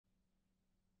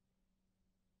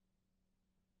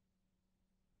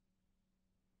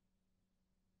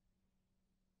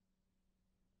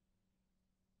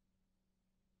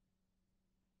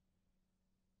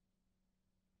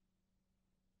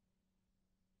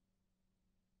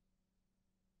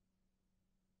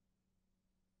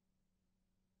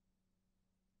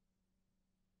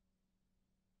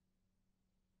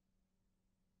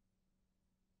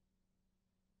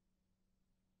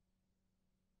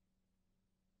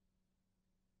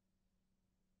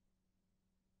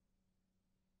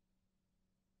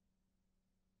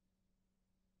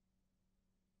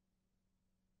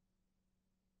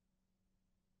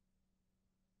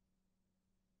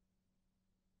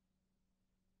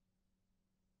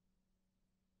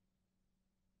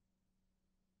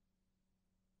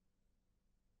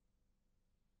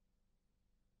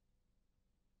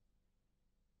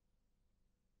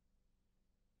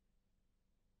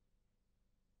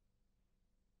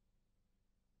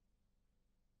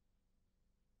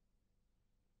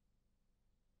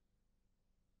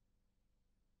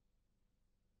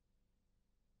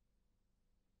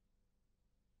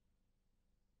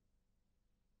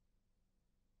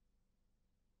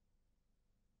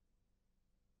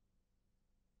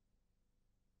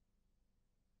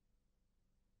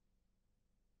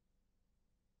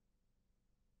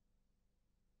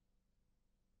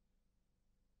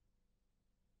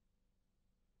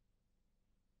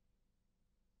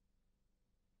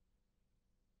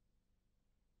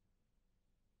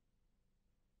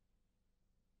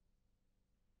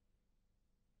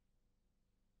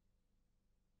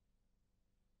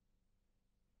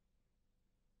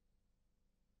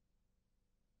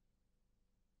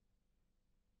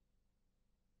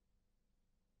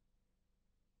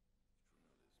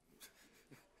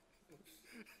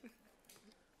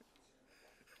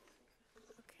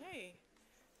Okay.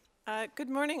 Good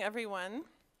morning, everyone.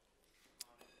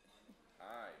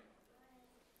 Hi.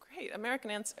 Great.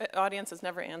 American audiences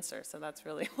never answer, so that's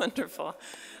really wonderful.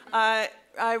 I'm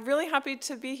really happy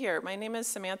to be here. My name is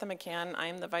Samantha McCann.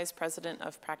 I'm the Vice President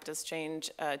of Practice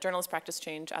Change, Journalist Practice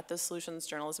Change at the Solutions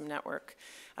Journalism Network.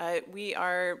 We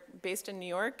are based in New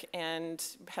York and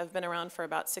have been around for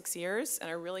about 6 years,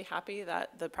 and are really happy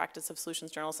that the practice of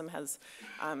solutions journalism has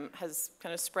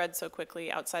kind of spread so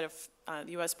quickly outside of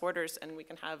the US borders, and we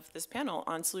can have this panel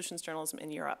on solutions journalism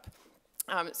in Europe.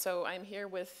 So I'm here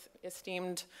with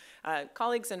esteemed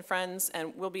colleagues and friends,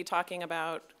 and we'll be talking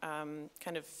about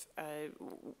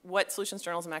what solutions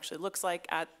journalism actually looks like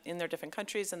in their different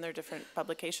countries and their different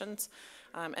publications,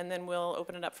 and then we'll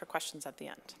open it up for questions at the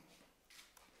end.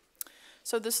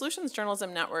 So the Solutions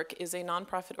Journalism Network is a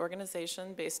nonprofit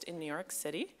organization based in New York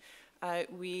City.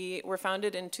 We were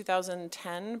founded in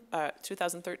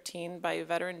 2013 by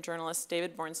veteran journalists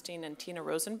David Bornstein and Tina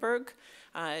Rosenberg.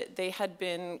 They had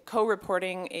been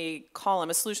co-reporting a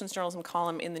solutions journalism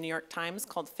column in the New York Times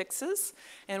called Fixes,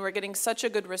 and we're getting such a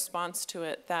good response to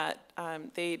it that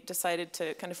they decided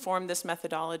to kind of form this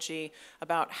methodology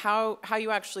about how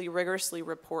you actually rigorously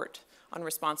report on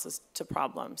responses to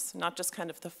problems. Not just kind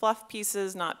of the fluff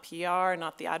pieces, not PR,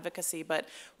 not the advocacy, but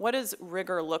what does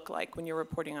rigor look like when you're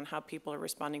reporting on how people are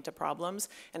responding to problems,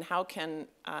 and how can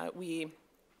we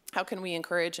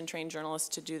encourage and train journalists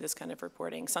to do this kind of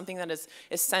reporting, something that is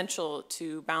essential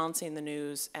to balancing the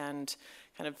news and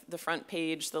kind of the front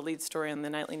page, the lead story in the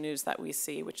nightly news that we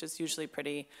see, which is usually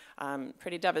pretty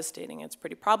devastating. It's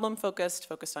pretty problem-focused,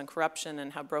 focused on corruption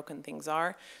and how broken things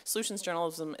are. Solutions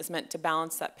journalism is meant to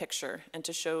balance that picture and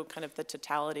to show kind of the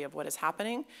totality of what is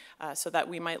happening so that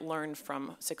we might learn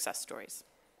from success stories.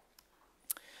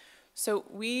 So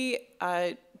we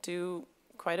do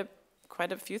quite a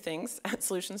few things at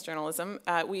Solutions Journalism.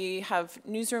 We have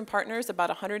newsroom partners, about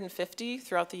 150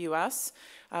 throughout the US.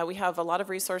 We have a lot of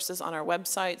resources on our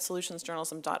website,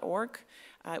 solutionsjournalism.org.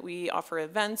 We offer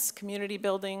events, community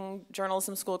building,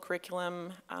 journalism school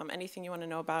curriculum, anything you want to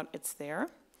know about, it's there.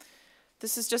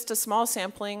 This is just a small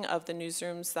sampling of the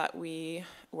newsrooms that we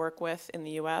work with in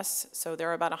the US. So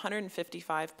there are about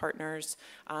 155 partners.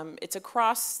 It's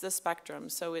across the spectrum.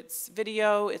 So it's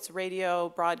video, it's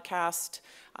radio, broadcast,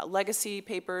 legacy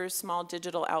papers, small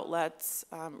digital outlets.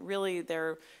 Really,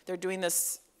 they're doing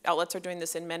this. Outlets are doing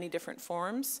this in many different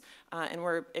forms, and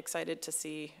we're excited to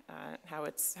see how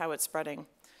it's spreading.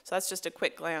 So that's just a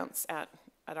quick glance at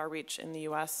our reach in the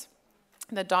US.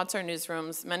 The dots are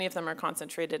newsrooms. Many of them are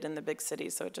concentrated in the big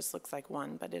cities, so it just looks like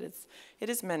one, but it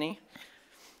is many.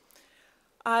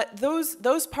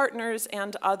 Those partners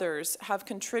and others have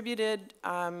contributed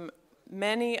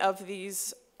many of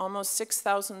these almost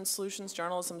 6,000 solutions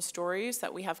journalism stories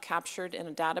that we have captured in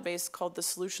a database called the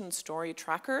Solution Story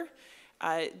Tracker.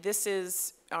 This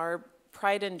is our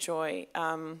pride and joy.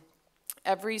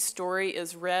 Every story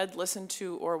is read, listened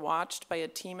to, or watched by a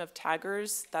team of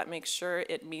taggers that makes sure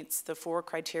it meets the 4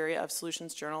 criteria of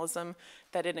solutions journalism,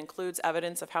 that it includes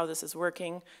evidence of how this is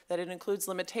working, that it includes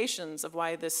limitations of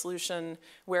why this solution,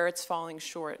 where it's falling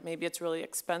short. Maybe it's really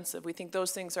expensive. We think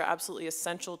those things are absolutely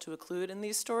essential to include in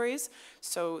these stories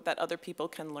so that other people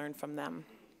can learn from them.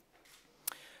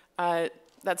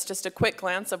 That's just a quick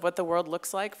glance of what the world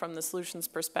looks like from the solutions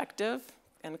perspective.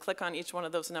 And click on each one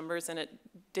of those numbers and it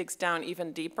digs down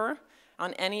even deeper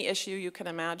on any issue you can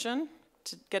imagine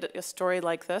to get a story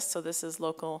like this. So this is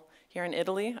local here in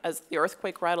Italy. As the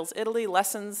earthquake rattles Italy,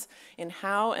 lessons in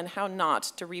how and how not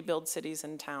to rebuild cities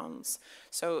and towns.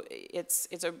 So it's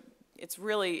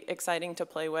really exciting to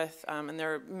play with, and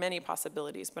there are many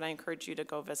possibilities, but I encourage you to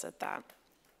go visit that.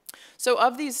 So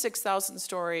of these 6,000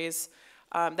 stories,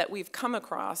 that we've come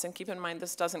across, and keep in mind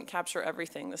this doesn't capture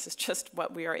everything, this is just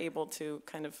what we are able to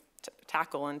kind of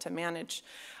tackle and to manage.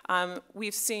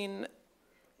 We've seen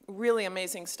really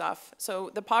amazing stuff.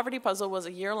 So the Poverty Puzzle was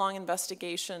a year-long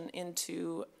investigation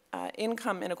into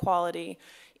income inequality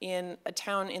in a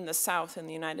town in the South in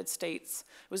the United States.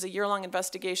 It was a year-long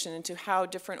investigation into how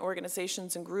different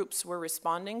organizations and groups were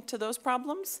responding to those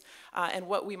problems and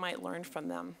what we might learn from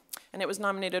them. And it was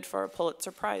nominated for a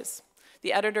Pulitzer Prize.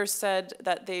 The editor said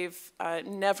that they've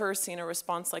never seen a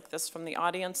response like this from the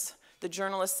audience. The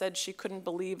journalist said she couldn't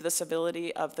believe the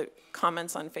civility of the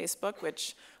comments on Facebook,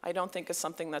 which I don't think is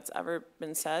something that's ever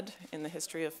been said in the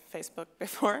history of Facebook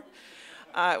before,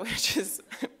 which is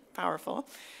powerful.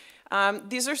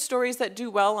 These are stories that do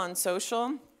well on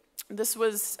social. This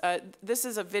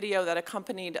is a video that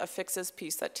accompanied a Fixes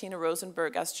piece that Tina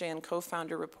Rosenberg, SJN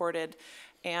co-founder, reported.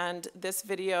 And this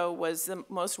video was the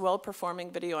most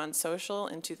well-performing video on social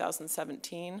in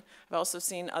 2017. I've also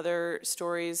seen other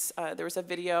stories. There was a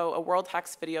video, a World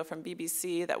Hacks video from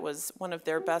BBC that was one of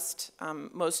their best,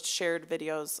 most shared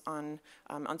videos on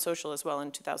social as well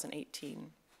in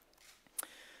 2018.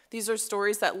 These are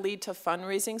stories that lead to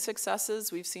fundraising successes.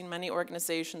 We've seen many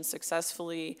organizations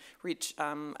successfully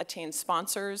attain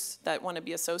sponsors that want to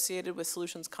be associated with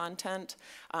solutions content,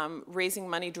 raising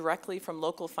money directly from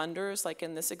local funders, like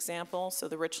in this example. So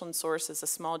the Richland Source is a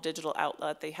small digital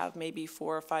outlet. They have maybe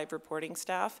 4 or 5 reporting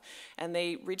staff, and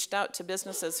they reached out to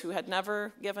businesses who had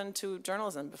never given to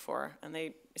journalism before, and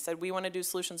they said, we want to do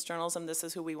solutions journalism, this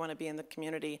is who we want to be in the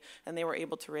community, and they were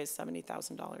able to raise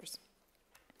 $70,000.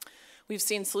 We've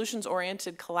seen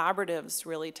solutions-oriented collaboratives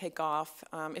really take off.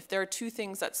 If there are 2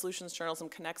 things that solutions journalism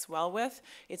connects well with,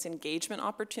 it's engagement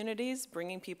opportunities,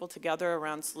 bringing people together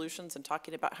around solutions and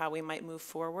talking about how we might move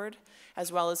forward, as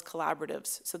well as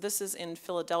collaboratives. So this is in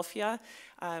Philadelphia.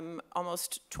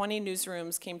 Almost 20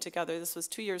 newsrooms came together, this was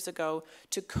 2 years ago,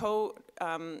 to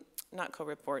not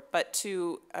co-report, but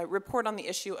to report on the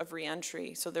issue of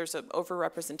reentry. So there's an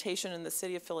overrepresentation in the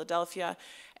city of Philadelphia,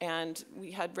 and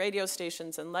we had radio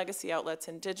stations and legacy outlets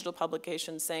and digital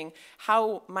publications saying,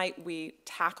 how might we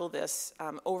tackle this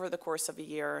over the course of a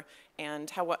year, and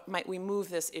what might we move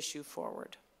this issue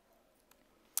forward?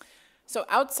 So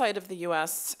outside of the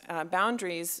US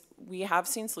boundaries, we have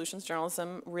seen solutions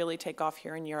journalism really take off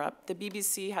here in Europe. The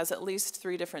BBC has at least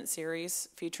 3 different series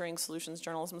featuring solutions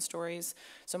journalism stories.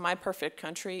 So My Perfect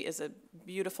Country is a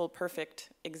beautiful, perfect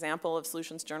example of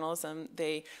solutions journalism.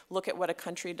 They look at what a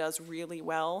country does really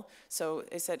well. So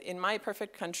they said, in My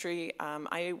Perfect Country,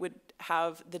 I would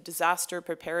have the disaster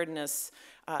preparedness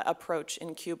approach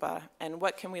in Cuba, and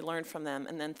what can we learn from them?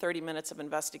 And then 30 minutes of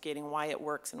investigating why it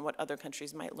works and what other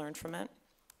countries might learn from it.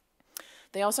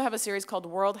 They also have a series called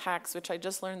World Hacks, which I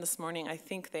just learned this morning. I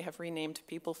think they have renamed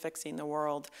People Fixing the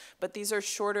World. But these are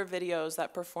shorter videos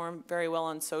that perform very well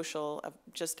on social, of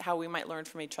just how we might learn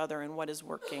from each other and what is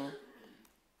working.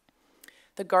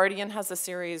 The Guardian has a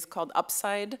series called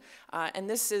Upside, and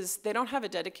they don't have a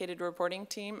dedicated reporting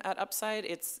team at Upside.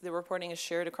 The reporting is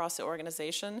shared across the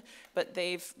organization, but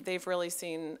they've really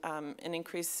seen an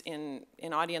increase in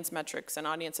audience metrics, and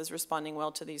audiences responding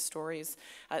well to these stories.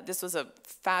 This was a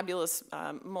fabulous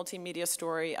multimedia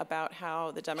story about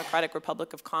how the Democratic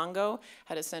Republic of Congo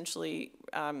had essentially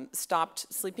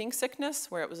stopped sleeping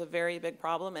sickness, where it was a very big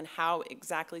problem, and how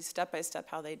exactly, step by step,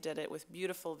 how they did it with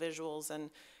beautiful visuals and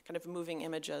kind of moving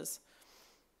images.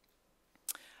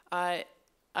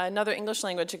 Another English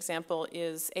language example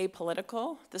is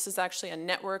Apolitical. This is actually a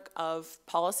network of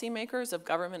policymakers, of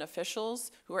government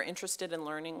officials who are interested in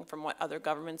learning from what other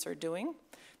governments are doing.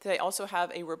 They also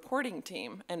have a reporting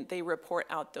team, and they report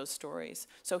out those stories.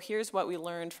 So here's what we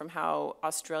learned from how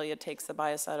Australia takes the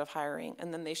bias out of hiring,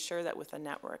 and then they share that with a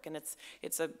network. And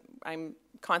I'm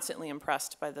constantly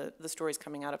impressed by the stories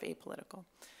coming out of Apolitical.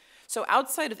 So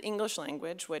outside of English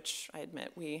language, which I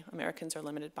admit we Americans are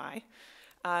limited by,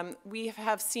 we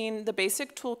have seen the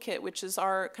basic toolkit, which is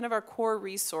our core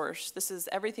resource. This is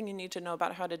everything you need to know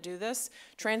about how to do this,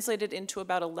 translated into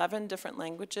about 11 different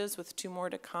languages with 2 more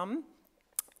to come.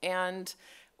 And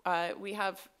we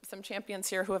have some champions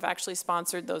here who have actually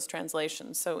sponsored those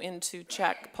translations. So into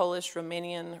Czech, Polish,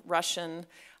 Romanian, Russian,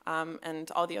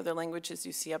 and all the other languages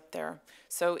you see up there.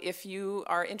 So if you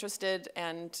are interested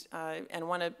and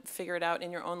want to figure it out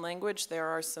in your own language, there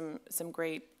are some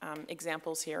great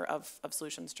examples here of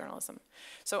solutions journalism.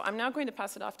 So I'm now going to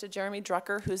pass it off to Jeremy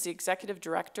Druker, who's the Executive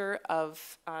Director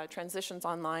of Transitions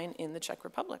Online in the Czech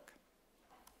Republic.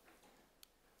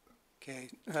 Okay,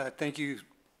 thank you,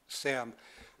 Sam.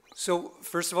 So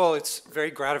first of all, it's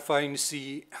very gratifying to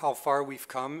see how far we've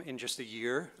come in just a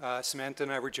year. Samantha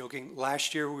and I were joking,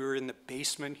 last year we were in the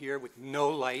basement here with no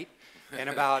light and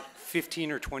about 15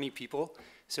 or 20 people.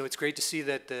 So it's great to see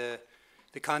that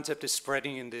the concept is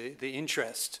spreading and the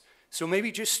interest. So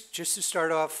maybe just to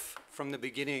start off from the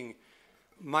beginning,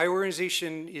 my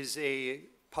organization is a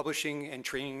publishing and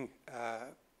training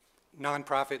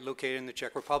nonprofit located in the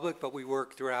Czech Republic, but we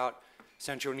work throughout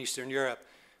Central and Eastern Europe.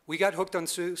 We got hooked on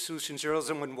solutions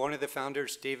journalism when one of the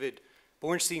founders, David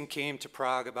Bornstein, came to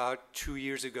Prague about 2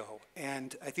 years ago.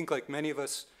 And I think like many of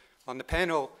us on the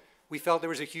panel, we felt there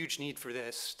was a huge need for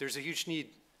this. There's a huge need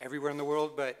everywhere in the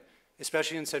world, but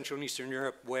especially in Central and Eastern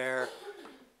Europe, where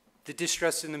the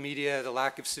distrust in the media, the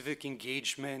lack of civic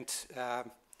engagement,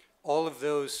 all of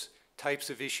those types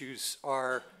of issues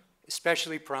are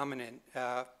especially prominent,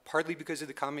 partly because of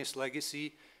the communist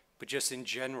legacy, but just in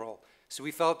general. So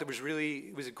we felt it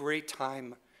was a great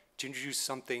time to introduce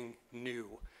something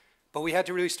new. But we had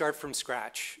to really start from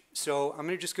scratch. So I'm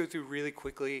going to just go through really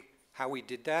quickly how we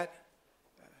did that.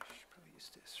 I should probably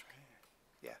use this, right?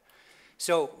 Yeah.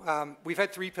 So we've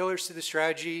had 3 pillars to the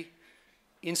strategy: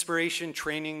 inspiration,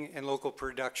 training, and local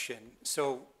production.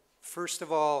 So first of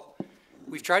all,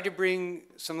 we've tried to bring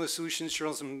some of the solutions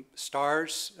journalism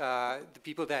stars, the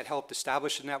people that helped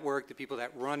establish the network, the people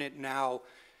that run it now,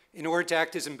 in order to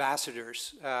act as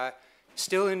ambassadors.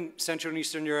 Still in Central and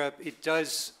Eastern Europe, it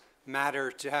does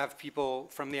matter to have people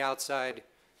from the outside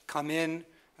come in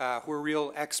who are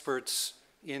real experts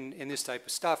in this type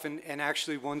of stuff. And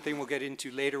actually, one thing we'll get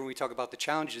into later when we talk about the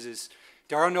challenges is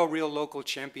there are no real local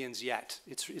champions yet.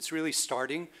 It's really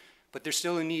starting, but there's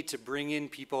still a need to bring in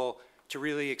people to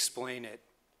really explain it.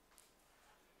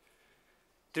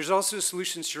 There's also a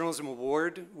Solutions Journalism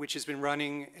Award, which has been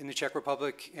running in the Czech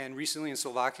Republic and recently in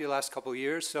Slovakia the last couple of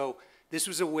years. So this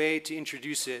was a way to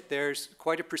introduce it. There's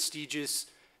quite a prestigious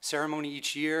ceremony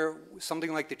each year,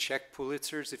 something like the Czech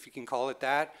Pulitzers, if you can call it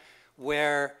that,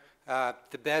 where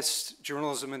the best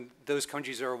journalism in those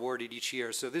countries are awarded each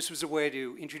year. So this was a way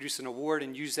to introduce an award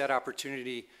and use that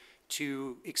opportunity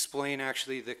to explain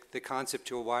actually the concept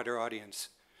to a wider audience.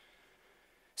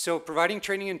 So providing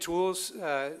training and tools,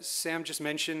 Sam just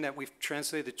mentioned that we've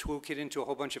translated the toolkit into a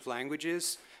whole bunch of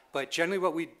languages, but generally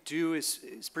what we do is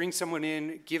bring someone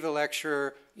in, give a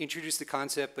lecture, introduce the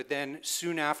concept, but then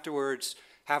soon afterwards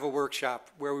have a workshop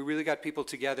where we really got people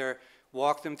together,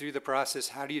 walk them through the process,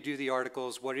 how do you do the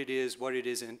articles, what it is, what it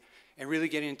isn't, and really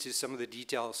get into some of the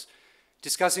details.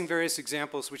 Discussing various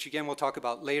examples, which again we'll talk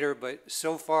about later, but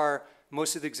so far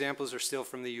most of the examples are still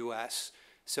from the US.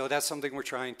 So that's something we're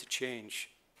trying to change.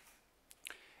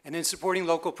 And then supporting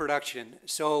local production.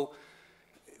 So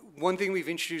one thing we've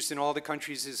introduced in all the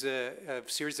countries is a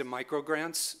series of micro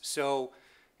grants. So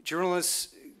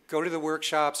journalists go to the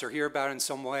workshops or hear about it in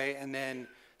some way and then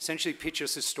essentially pitch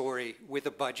us a story with a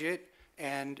budget.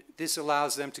 And this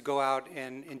allows them to go out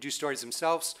and do stories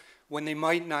themselves when they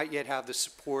might not yet have the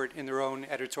support in their own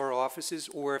editorial offices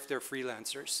or if they're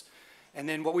freelancers. And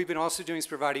then what we've been also doing is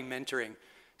providing mentoring.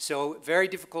 So very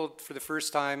difficult for the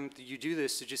first time that you do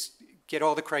this to just get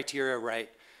all the criteria right.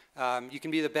 You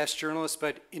can be the best journalist,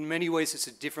 but in many ways it's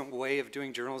a different way of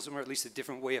doing journalism, or at least a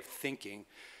different way of thinking.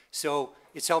 So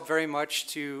it's helped very much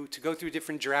to go through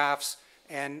different drafts.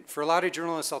 And for a lot of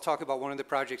journalists, I'll talk about one of the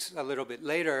projects a little bit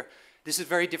later, this is a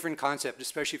very different concept,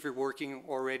 especially if you're working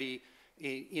already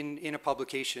in a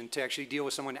publication, to actually deal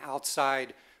with someone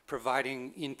outside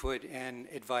providing input and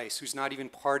advice, who's not even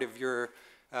part of your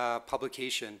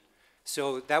publication.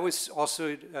 So that was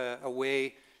also a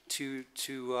way to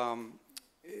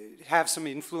have some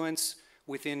influence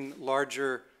within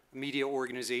larger media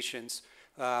organizations.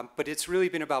 But it's really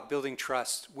been about building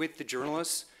trust with the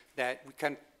journalists, that we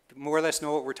kind of more or less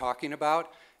know what we're talking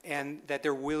about, and that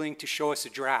they're willing to show us a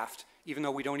draft, even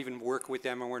though we don't even work with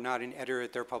them and we're not an editor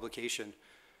at their publication.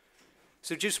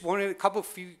 So just a couple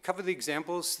of the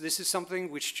examples. This is something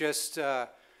which just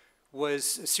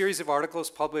was a series of articles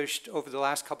published over the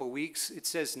last couple of weeks. It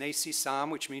says Nejsi sám,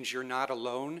 which means you're not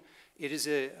alone. It is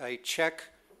a Czech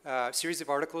series of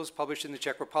articles published in the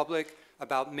Czech Republic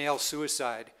about male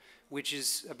suicide, which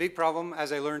is a big problem,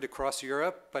 as I learned, across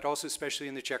Europe, but also especially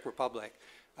in the Czech Republic.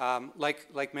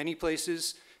 Like many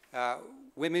places,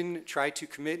 women try to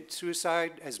commit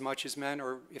suicide as much as men,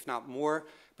 or if not more,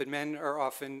 but men are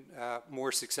often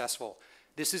more successful.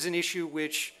 This is an issue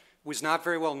which was not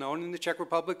very well known in the Czech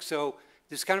Republic, so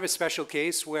this is kind of a special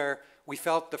case where we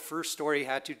felt the first story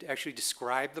had to actually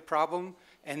describe the problem,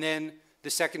 and then the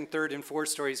second, third, and fourth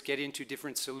stories get into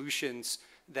different solutions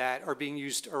that are being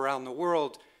used around the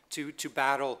world to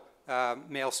battle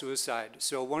male suicide.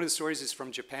 So one of the stories is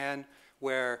from Japan,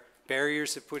 where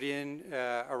barriers have put in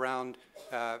around,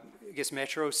 I guess,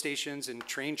 metro stations and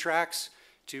train tracks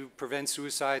to prevent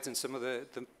suicides in some of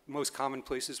the most common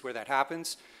places where that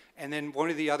happens. And then one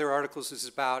of the other articles is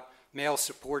about male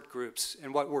support groups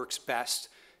and what works best.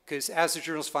 Because as the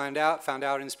journalists found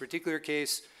out in this particular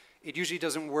case, it usually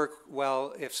doesn't work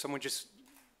well if someone just,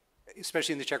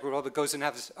 especially in the Czech Republic, goes and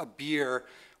has a beer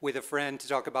with a friend to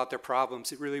talk about their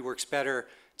problems. It really works better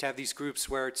to have these groups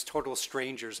where it's total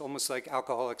strangers, almost like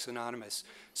Alcoholics Anonymous.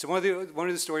 So one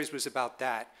of the stories was about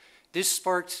that. This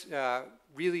sparked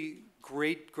really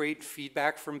great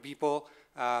feedback from people,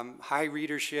 high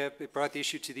readership. It brought the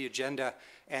issue to the agenda.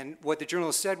 And what the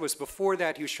journalist said was, before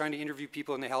that, he was trying to interview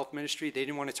people in the health ministry. They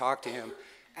didn't want to talk to him.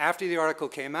 After the article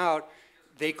came out,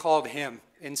 they called him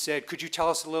and said, could you tell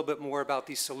us a little bit more about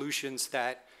these solutions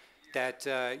that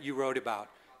you wrote about?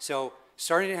 So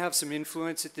starting to have some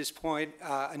influence at this point.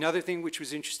 Another thing which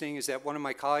was interesting is that one of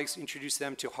my colleagues introduced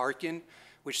them to Hearken,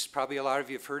 which is probably a lot of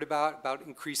you have heard about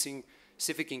increasing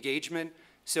civic engagement.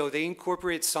 So they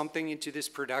incorporate something into this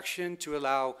production to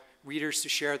allow readers to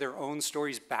share their own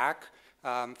stories back,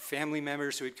 family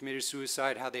members who had committed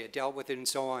suicide, how they had dealt with it, and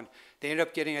so on. They ended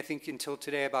up getting, I think, until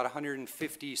today, about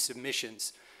 150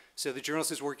 submissions. So the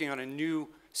journalist is working on a new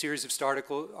series of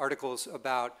articles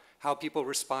about how people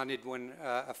responded when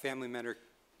a family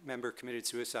member committed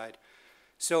suicide.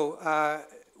 So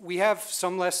we have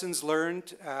some lessons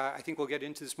learned. I think we'll get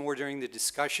into this more during the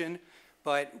discussion.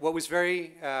 But what was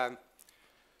very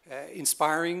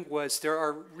inspiring was there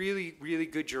are really, really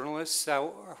good journalists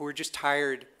who are just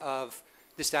tired of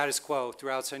the status quo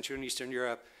throughout Central and Eastern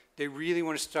Europe. They really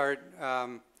want to start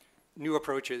new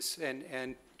approaches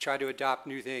and try to adopt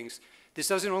new things. This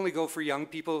doesn't only go for young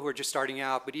people who are just starting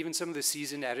out, but even some of the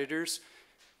seasoned editors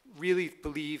really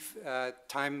believe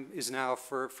time is now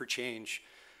for change.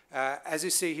 As I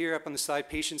say here up on the slide,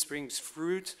 patience brings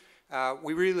fruit.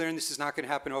 We really learned this is not going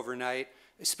to happen overnight,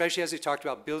 especially as I talked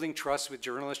about building trust with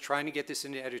journalists, trying to get this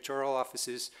into editorial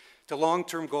offices. The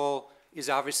long-term goal is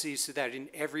obviously so that in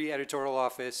every editorial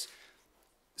office,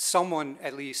 someone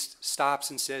at least stops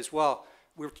and says, well,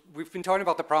 we've been talking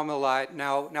about the problem a lot.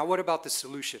 Now what about the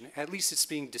solution? At least it's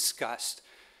being discussed.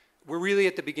 We're really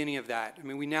at the beginning of that. I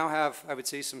mean, we now have, I would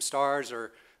say, some stars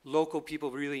or local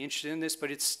people really interested in this, but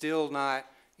it's still not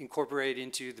incorporated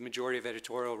into the majority of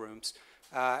editorial rooms.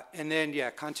 And then,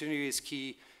 yeah, continuity is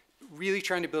key. Really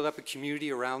trying to build up a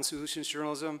community around solutions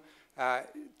journalism.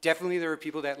 Definitely there are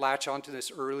people that latch onto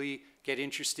this early, get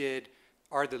interested,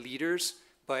 are the leaders,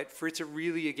 but for it to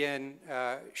really, again,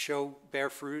 bear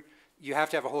fruit, you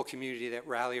have to have a whole community that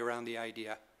rally around the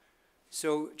idea.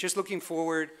 So just looking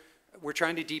forward, we're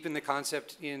trying to deepen the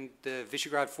concept in the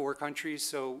Visegrad 4 countries,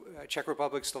 so Czech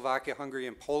Republic, Slovakia, Hungary,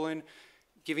 and Poland,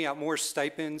 giving out more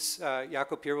stipends.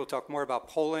 Jakub here will talk more about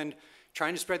Poland,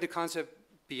 trying to spread the concept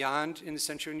beyond in the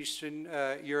Central and Eastern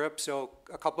Europe. So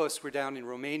a couple of us were down in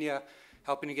Romania,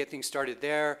 helping to get things started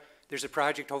there. There's a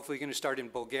project hopefully going to start in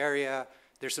Bulgaria.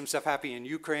 There's some stuff happening in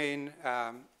Ukraine.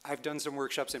 I've done some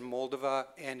workshops in Moldova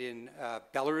and in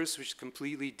Belarus, which is a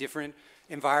completely different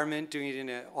environment. Doing it in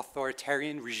an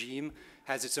authoritarian regime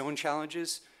has its own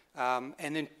challenges.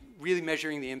 And then really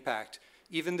measuring the impact.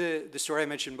 Even the story I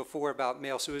mentioned before about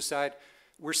male suicide,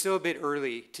 we're still a bit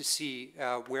early to see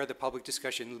where the public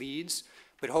discussion leads.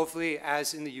 But hopefully,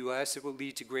 as in the US, it will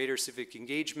lead to greater civic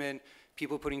engagement,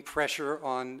 people putting pressure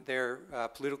on their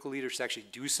political leaders to actually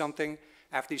do something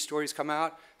after these stories come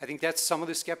out. I think that's some of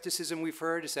the skepticism we've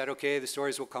heard, is that, okay, the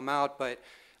stories will come out, but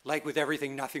like with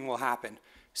everything, nothing will happen.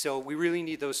 So we really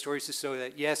need those stories to show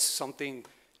that, yes, something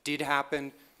did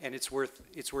happen, and it's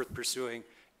worth pursuing,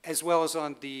 as well as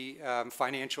on the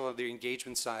financial or the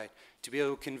engagement side, to be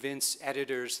able to convince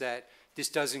editors that this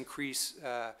does increase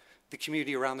the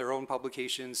community around their own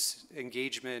publications,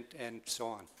 engagement, and so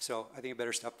on. So I think I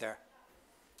better stop there.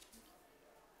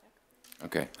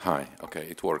 Okay, hi. Okay,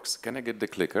 it works. Can I get the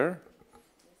clicker?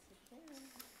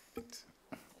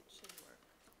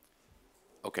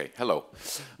 Okay, hello.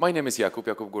 My name is Jakub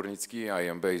Gornicki. I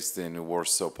am based in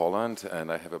Warsaw, Poland,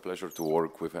 and I have a pleasure to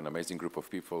work with an amazing group of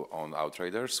people on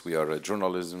Outriders. We are a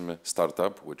journalism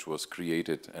startup which was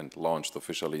created and launched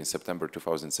officially in September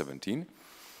 2017.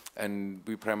 And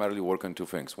we primarily work on two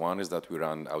things. One is that we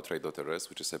run Outriders,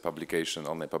 which is a publication,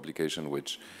 online publication,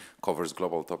 which covers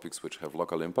global topics which have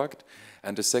local impact.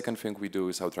 And the second thing we do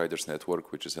is Outriders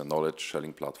Network, which is a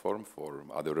knowledge-sharing platform for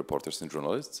other reporters and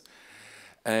journalists.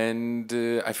 And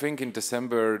I think in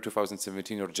December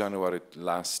 2017 or January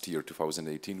last year,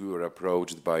 2018, we were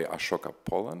approached by Ashoka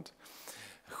Poland,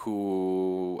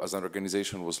 who, as an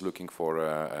organization, was looking for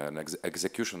an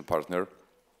execution partner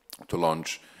to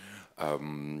launch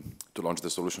the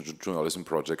Solution Journalism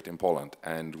project in Poland.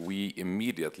 And we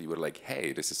immediately were like,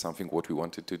 hey, this is something what we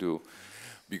wanted to do,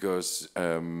 because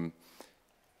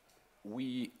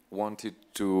we wanted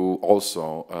to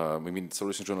also, I mean,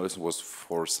 Solution Journalism was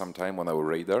for some time on our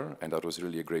radar, and that was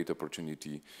really a great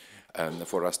opportunity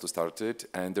for us to start it.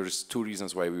 And there's two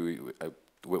reasons why we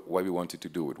wanted to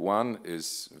do it. One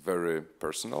is very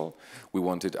personal. We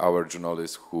wanted our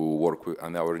journalists who work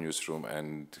in our newsroom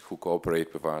and who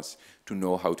cooperate with us to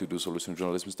know how to do solution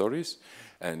journalism stories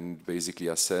and basically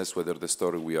assess whether the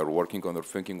story we are working on or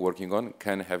working on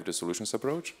can have the solutions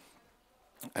approach.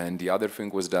 And the other thing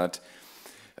was that,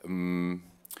 you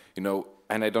know,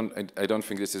 and I don't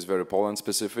think this is very Poland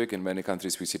specific. In many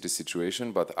countries we see this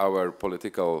situation, but our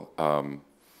political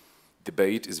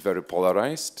debate is very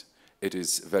polarized. It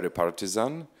is very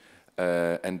partisan,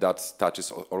 and that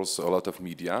touches also a lot of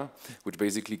media, which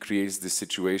basically creates this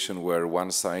situation where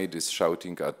one side is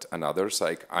shouting at another,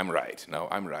 like, I'm right, no,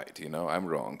 I'm right, you know, I'm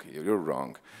wrong, you're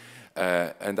wrong.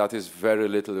 And that is very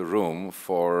little room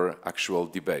for actual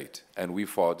debate. And we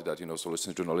thought that, you know,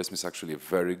 solutions journalism is actually a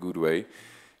very good way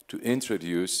to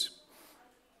introduce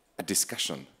a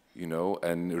discussion, you know,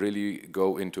 and really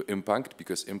go into impact,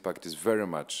 because impact is very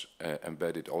much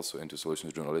embedded also into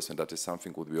solutions journalism, and that is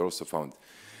something what we also found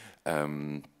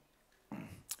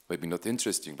maybe not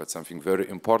interesting, but something very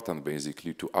important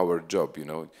basically to our job, you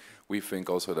know. We think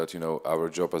also that, you know, our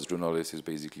job as journalists is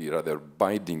basically rather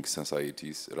binding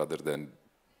societies rather than,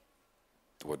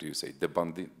 what do you say, the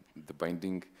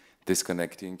binding,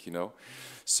 disconnecting, you know.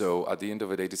 So at the end of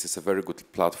the day, this is a very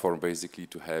good platform basically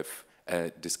to have a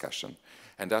discussion.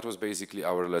 And that was basically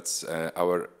our,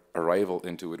 our arrival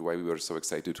into it, why we were so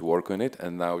excited to work on it.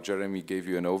 And now Jeremy gave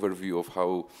you an overview of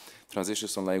how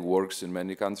Transitions Online works in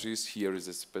many countries. Here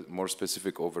is a more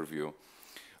specific overview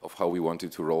of how we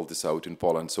wanted to roll this out in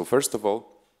Poland. So first of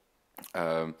all,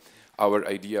 our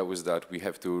idea was that we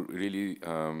have to really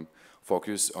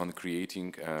focus on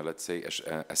creating, let's say,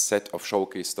 a set of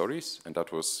showcase stories, and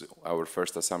that was our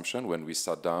first assumption when we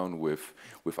sat down with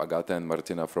Agata and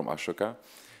Martina from Ashoka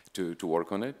to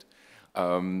work on it.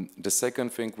 The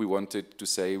second thing we wanted to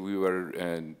say, we were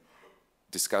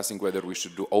discussing whether we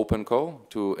should do open call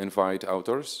to invite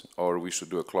authors or we should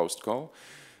do a closed call.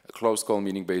 A closed call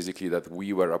meaning basically that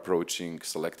we were approaching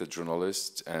selected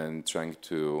journalists and trying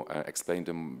to explain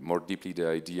them more deeply the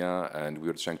idea, and we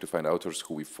were trying to find authors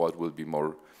who we thought will be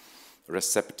more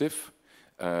receptive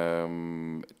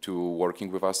to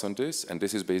working with us on this. And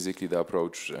this is basically the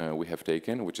approach we have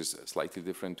taken, which is slightly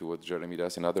different to what Jeremy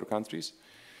does in other countries.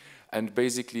 And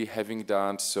basically having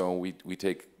that, so we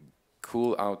take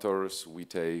cool authors, we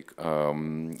take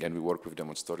and we work with them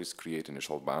on stories, create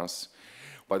initial buzz.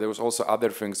 But there was also other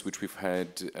things which we've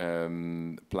had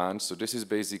planned. So this is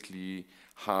basically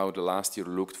how the last year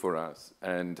looked for us.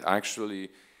 And actually,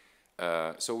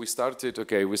 so we started,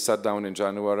 okay, we sat down in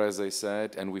January, as I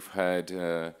said, and we've had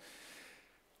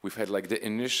like the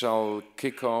initial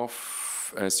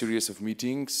kickoff series of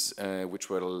meetings, which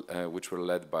were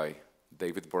led by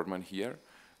David Boardman here.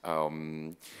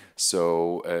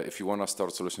 So if you want to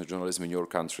start solutions journalism in your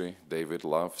country, David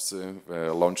loves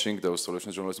launching those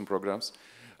solutions journalism programs.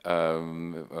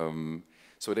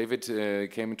 So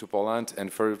David came into Poland,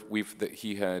 and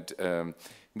he had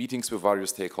meetings with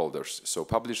various stakeholders, so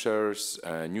publishers,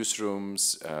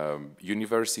 newsrooms,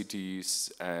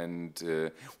 universities, and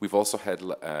we've also had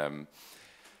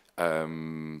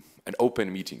an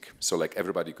open meeting, so like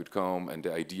everybody could come and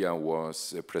the idea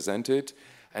was presented.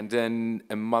 And then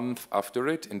a month after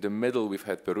it, in the middle, we've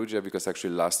had Perugia, because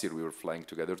actually last year we were flying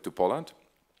together to Poland.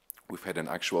 We've had an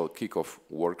actual kickoff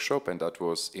workshop, and that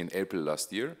was in April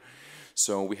last year.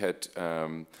 So we had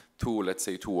two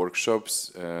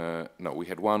workshops. No, we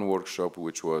had one workshop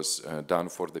which was done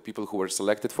for the people who were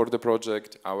selected for the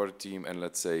project, our team, and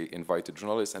let's say invited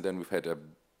journalists. And then we've had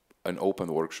an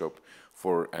open workshop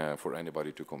for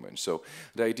anybody to come in. So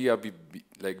the idea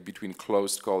like between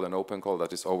closed call and open call,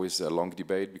 that is always a long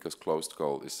debate, because closed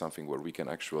call is something where we can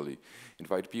actually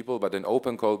invite people, but an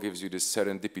open call gives you this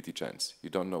serendipity chance. You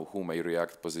don't know who may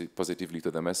react positively to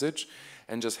the message,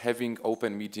 and just having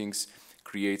open meetings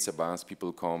creates a buzz.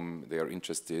 People come, they are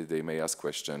interested, they may ask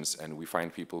questions, and we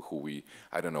find people who we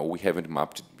haven't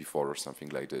mapped before or something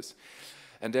like this.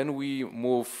 And then we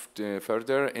moved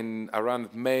further. In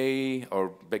around May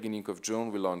or beginning of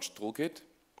June, we launched Toolkit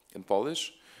in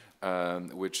Polish,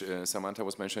 which Samantha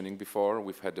was mentioning before.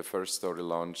 We've had the first story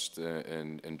launched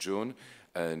in June,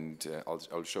 and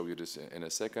I'll show you this in a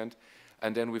second.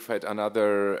 And then we've had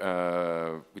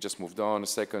another, we just moved on,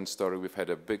 second story. We've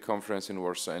had a big conference in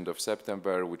Warsaw end of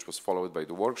September, which was followed by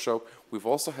the workshop. We've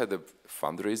also had a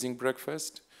fundraising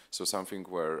breakfast, so something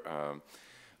where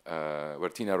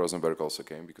Tina Rosenberg also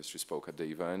came because she spoke at the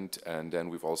event. And then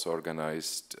we've also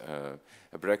organized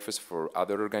a breakfast for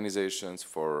other organizations,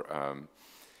 for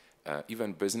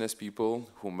even business people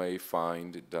who may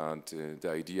find that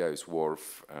the idea is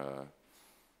worth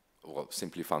well,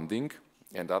 simply funding.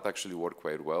 And that actually worked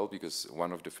quite well, because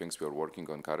one of the things we are working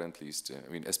on currently is,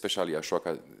 I mean, especially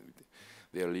Ashoka,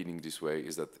 they are leading this way,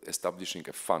 is that establishing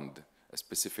a fund, a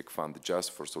specific fund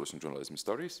just for solution journalism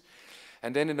stories.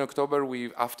 And then in October,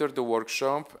 after the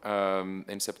workshop,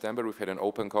 in September, we've had an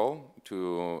open call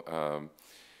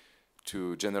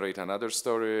to generate another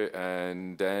story,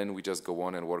 and then we just go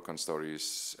on and work on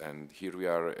stories. And here we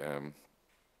are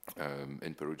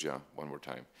in Perugia one more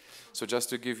time. So just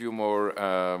to give you more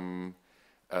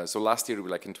So last year,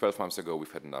 like in 12 months ago,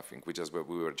 we've had nothing. We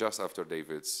were just after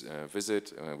David's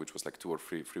visit, which was like 2 or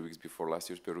 3 weeks before last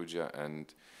year's Perugia,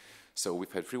 and so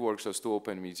we've had 3 workshops, 2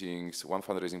 open meetings, 1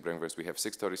 fundraising breakfast. We have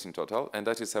 6 stories in total, and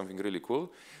that is something really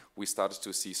cool. We started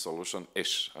to see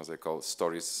solution-ish, as I call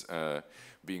stories,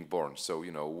 being born. So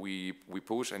we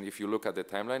push, and if you look at the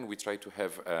timeline, we try to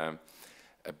have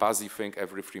a buzzy thing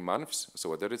every 3 months. So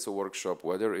whether it's a workshop,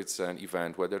 whether it's an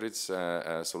event, whether it's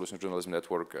a Solution Journalism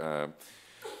Network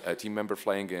a team member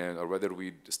flying in, or whether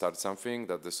we start something,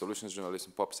 that the solutions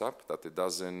journalism pops up, that it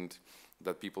doesn't,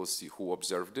 that people see who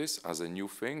observe this as a new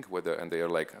thing, and they are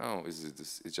like, oh,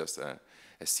 is just a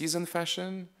season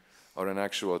fashion or an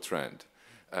actual trend?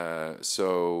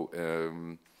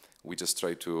 We just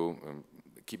try to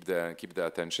keep the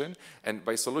attention. And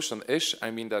by solution-ish,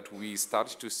 I mean that we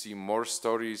start to see more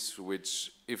stories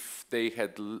which, if they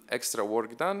had extra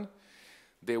work done,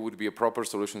 they would be a proper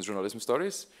solutions journalism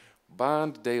stories,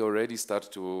 but they already start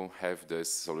to have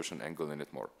this solution angle in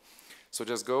it more. So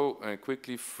just go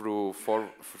quickly through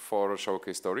four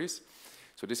showcase stories.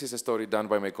 So this is a story done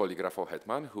by my colleague Rafał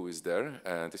Hetman, who is there.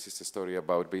 This is a story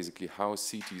about basically how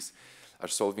cities are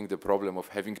solving the problem of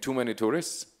having too many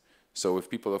tourists. So if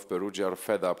people of Perugia are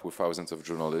fed up with thousands of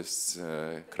journalists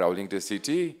crowding the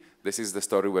city, this is the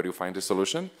story where you find a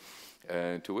solution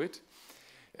to it.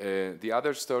 The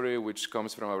other story, which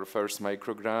comes from our first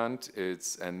micro grant,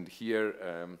 and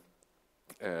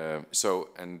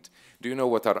do you know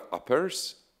what are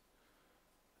uppers?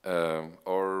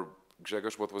 Or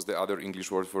Grzegorz, what was the other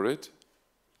English word for it?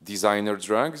 Designer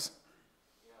drugs?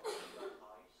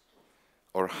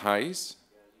 Or highs?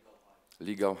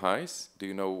 Legal highs. Do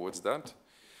you know what's that?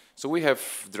 So we have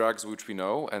drugs which we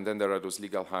know, and then there are those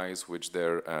legal highs which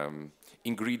their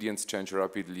ingredients change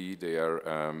rapidly. They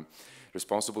are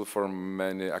responsible for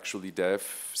many actually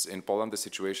deaths. In Poland, the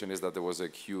situation is that there was a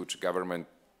huge government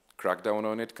crackdown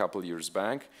on it a couple years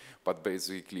back, but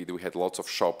basically we had lots of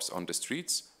shops on the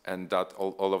streets, and that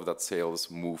all of that sales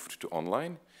moved to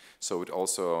online. So it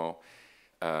also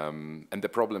and the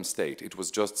problem stayed. It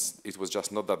was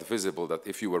just not that visible that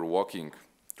if you were walking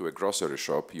to a grocery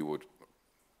shop, you would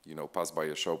pass by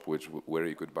a shop where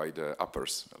you could buy the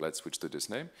uppers. Let's switch to this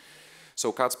name.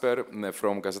 So Kacper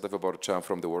from Gazeta Wyborcza,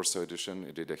 from the Warsaw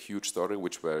edition, did a huge story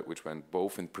which went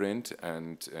both in print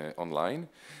and online,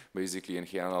 basically, and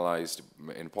he analyzed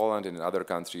in Poland and in other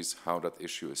countries how that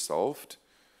issue is solved.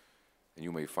 And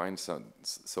you may find some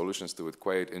solutions to it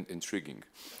quite intriguing.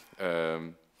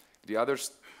 The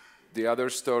other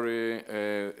story,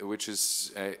 which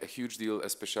is a huge deal,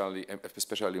 especially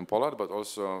in Poland, but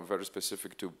also very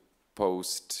specific to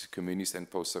post-communist and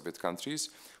post-Soviet countries,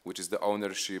 which is the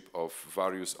ownership of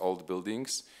various old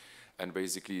buildings, and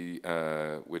basically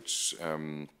where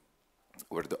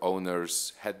the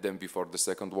owners had them before the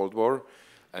Second World War,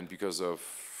 and because of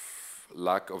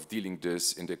lack of dealing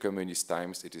this in the communist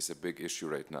times, it is a big issue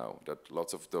right now, that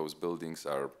lots of those buildings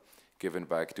are given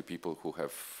back to people who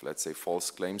have, let's say,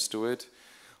 false claims to it,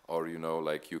 or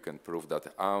like you can prove that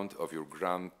the aunt of your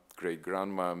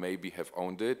great-grandma maybe have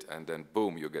owned it, and then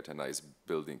boom, you get a nice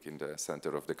building in the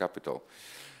center of the capital.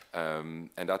 And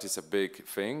that is a big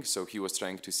thing. So he was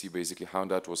trying to see basically how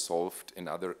that was solved in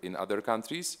other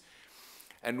countries.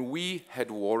 And we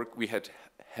had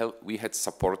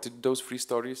supported those 3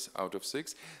 stories out of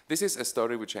 6. This is a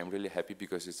story which I'm really happy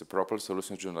because it's a proper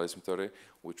solutions journalism story,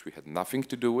 which we had nothing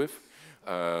to do with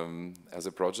as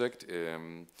a project.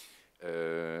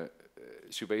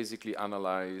 She basically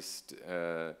analyzed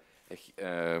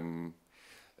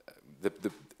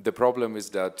the problem is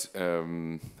that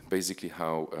basically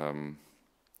how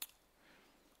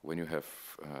when you have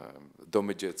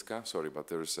domy dziecka, sorry, but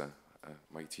there's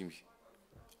my team,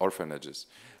 orphanages,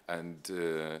 and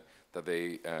that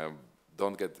they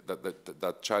don't get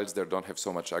that childs there don't have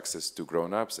so much access to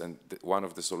grown-ups, and one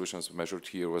of the solutions measured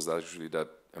here was actually that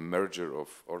a merger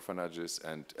of orphanages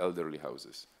and elderly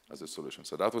houses as a solution.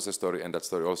 So that was a story, and that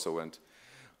story also went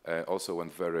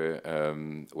very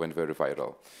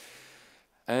viral.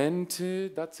 And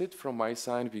that's it from my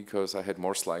side, because I had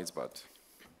more slides, but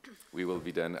we will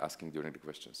be then asking during the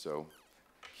questions. So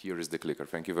here is the clicker.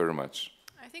 Thank you very much.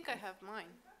 I think I have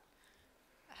mine.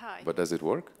 Hi. But does it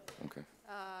work? Okay.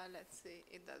 Let's see.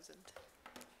 It doesn't.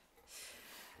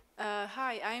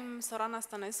 Hi, I'm Sorana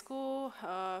Stanescu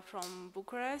from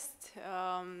Bucharest,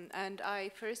 and I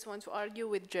first want to argue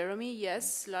with Jeremy.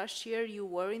 Yes, last year you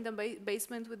were in the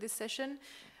basement with this session,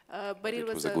 but it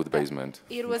was a good basement.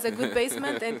 It was a good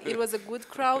basement, and it was a good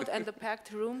crowd and a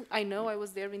packed room. I know, I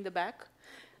was there in the back.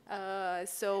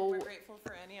 So we're grateful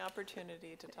for any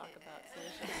opportunity to talk about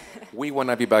solutions. We want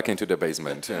to be back into the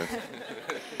basement.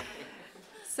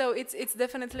 So it's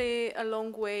definitely a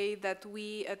long way that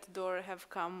we at the door have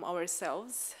come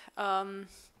ourselves. I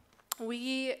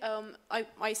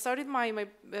started my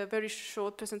very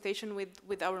short presentation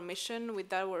with our mission,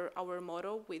 with our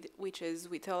motto, which is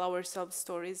we tell ourselves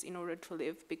stories in order to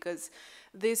live, because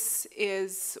this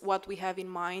is what we have in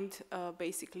mind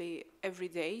basically every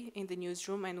day in the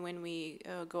newsroom and when we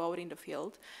go out in the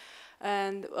field.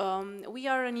 And we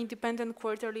are an independent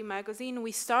quarterly magazine.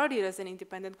 We started as an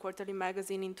independent quarterly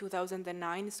magazine in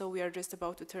 2009, so we are just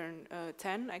about to turn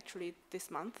 10, actually this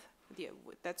month.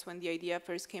 That's when the idea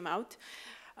first came out.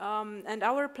 And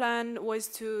our plan was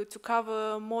to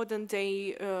cover modern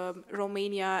day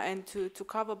Romania and to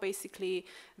cover basically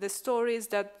the stories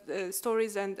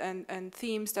and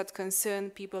themes that concern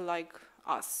people like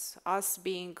us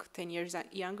being 10 years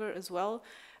younger as well,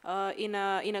 in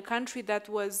a country that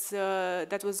was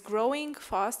growing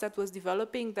fast, that was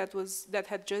developing, that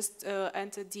had just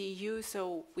entered the EU,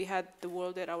 so we had the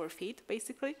world at our feet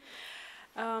basically.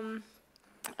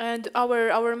 And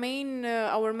our main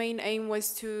aim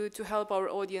was to help our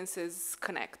audiences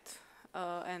connect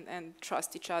and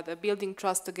trust each other. Building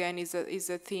trust again is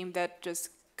a theme that just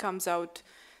comes out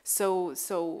so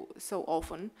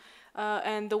often.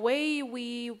 And the way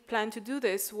we planned to do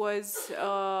this was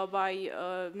by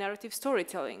narrative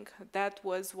storytelling. That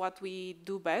was what we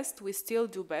do best. We still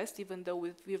do best, even though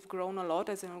we've grown a lot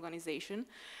as an organization.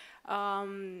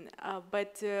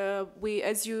 But we,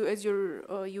 as you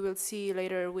will see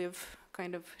later, we've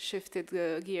kind of shifted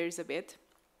the gears a bit.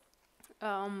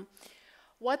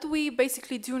 What we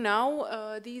basically do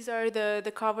now, these are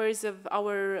the covers of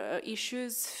our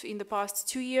issues in the past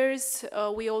 2 years.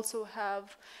 We also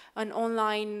have an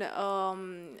online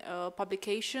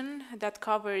publication that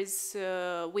covers,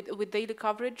 with daily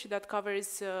coverage, that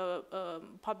covers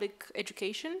public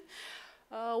education.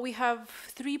 We have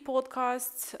 3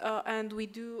 podcasts and we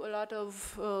do a lot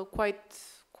of,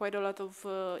 quite a lot of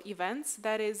events.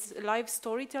 That is live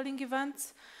storytelling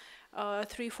events.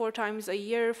 3-4 times a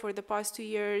year for the past 2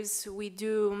 years we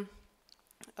do,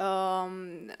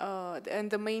 and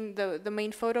the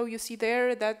main photo you see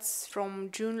there, that's from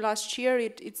June last year.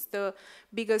 It's the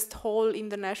biggest hall in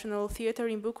the National Theatre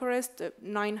in Bucharest,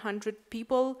 900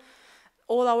 people.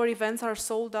 All our events are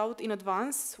sold out in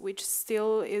advance, which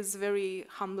still is very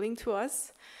humbling to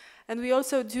us. And we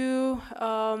also do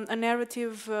a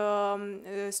narrative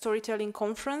storytelling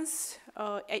conference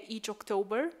each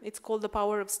October. It's called The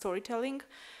Power of Storytelling.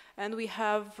 And we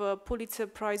have Pulitzer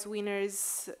Prize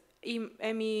winners,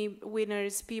 Emmy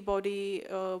winners, Peabody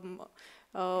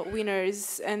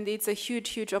winners. And it's a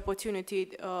huge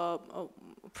opportunity,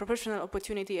 professional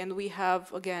opportunity. And we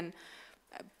have, again,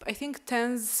 I think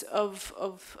tens of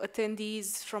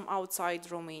attendees from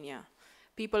outside Romania.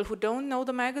 People who don't know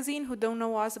the magazine, who don't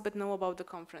know us, but know about the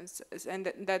conference.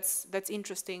 And that's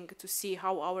interesting to see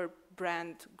how our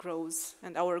brand grows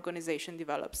and our organization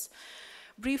develops.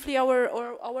 Briefly, our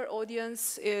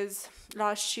audience is,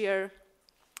 last year,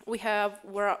 we have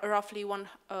roughly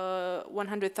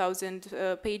 100,000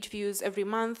 page views every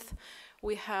month.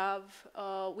 We had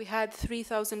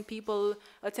 3,000 people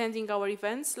attending our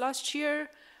events last year,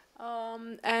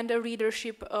 and a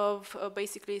readership of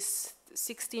basically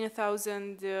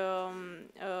 16,000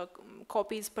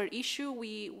 copies per issue.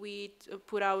 We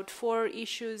put out 4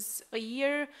 issues a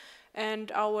year, and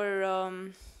our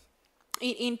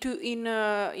in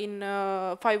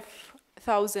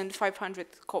 5,500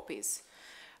 copies.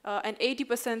 And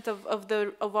 80%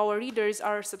 of our readers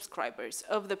are subscribers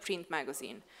of the print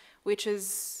magazine, which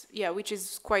is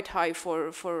quite high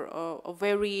for a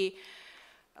very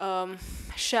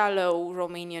shallow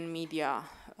Romanian media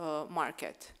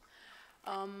market.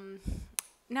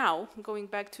 Now, going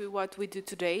back to what we do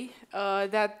today,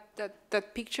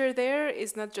 that picture there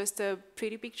is not just a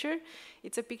pretty picture.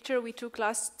 It's a picture we took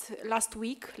last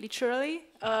week, literally.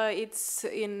 It's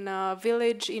in a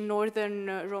village in northern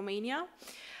Romania.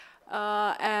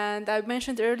 And I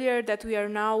mentioned earlier that we are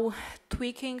now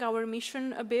tweaking our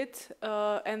mission a bit,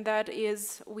 and that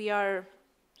is we are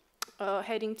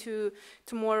heading to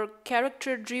more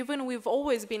character-driven. We've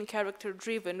always been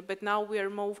character-driven, but now we are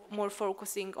more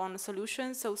focusing on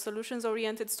solutions, so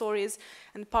solutions-oriented stories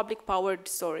and public-powered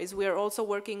stories. We are also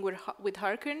working with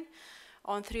Hearken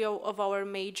on 3 of our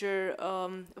major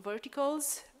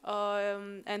verticals,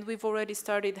 and we've already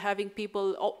started having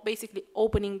people basically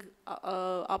opening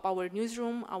up our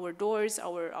newsroom, our doors,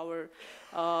 our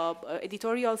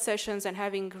editorial sessions, and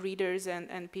having readers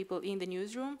and people in the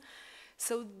newsroom.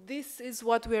 So this is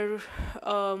what we're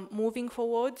moving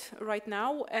forward right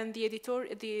now, and the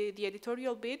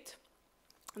editorial bit,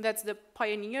 that's the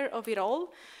pioneer of it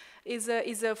all.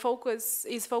 is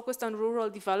focused on rural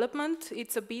development.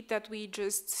 It's a beat that we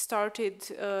just started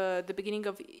the beginning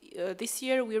of this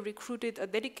year. We recruited a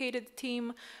dedicated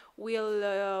team.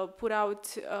 We'll put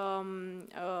out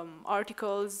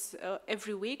articles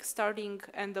every week starting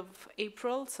end of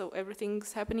April, so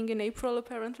everything's happening in April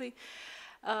apparently.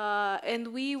 And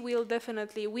we will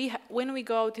definitely, when we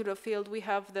go out to the field, we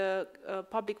have the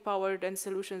public-powered and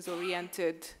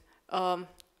solutions-oriented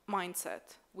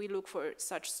mindset. We look for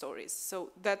such stories.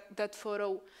 So that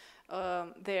photo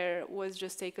there was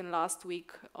just taken last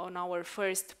week on our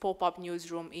first pop-up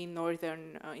newsroom in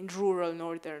rural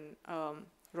northern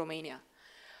Romania.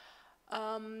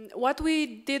 What we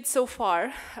did so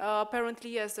far, apparently,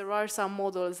 yes, there are some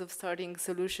models of starting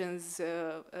solutions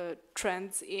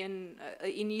trends in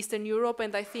Eastern Europe,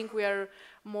 and I think we are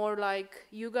more like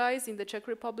you guys in the Czech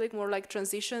Republic, more like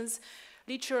transitions.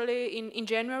 Literally, in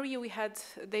January, we had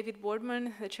David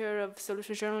Boardman, the chair of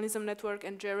Solutions Journalism Network,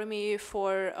 and Jeremy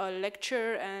for a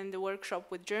lecture and a workshop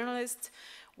with journalists.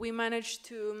 We managed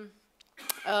to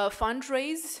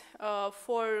fundraise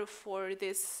for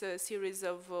this series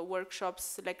of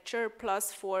workshops, lecture,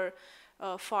 plus for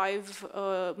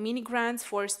 5 mini grants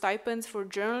for stipends for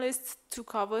journalists to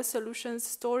cover solutions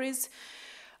stories.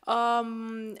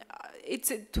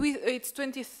 It's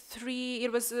 23.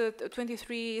 It was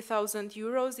 23,000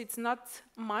 euros. It's not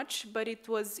much, but it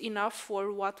was enough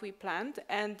for what we planned.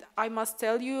 And I must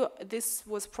tell you, this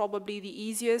was probably the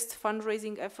easiest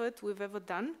fundraising effort we've ever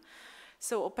done.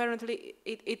 So apparently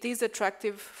it is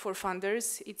attractive for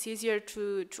funders. It's easier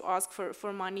to ask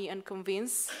for money and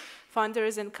convince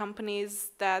funders and companies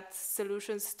that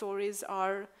solution stories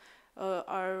are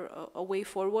a way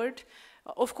forward.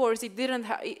 Of course, it didn't.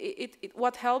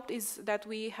 What helped is that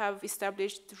we have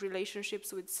established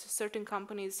relationships with certain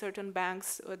companies, certain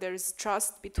banks. There's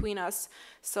trust between us,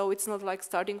 so it's not like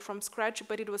starting from scratch.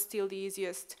 But it was still the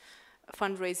easiest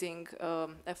fundraising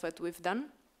effort we've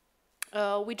done.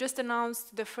 We just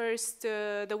announced the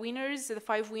winners, the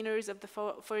 5 winners of the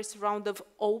first round of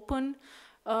open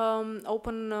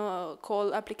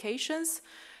call applications,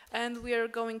 and we are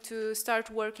going to start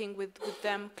working with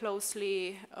them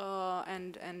closely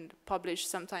and publish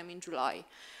sometime in July.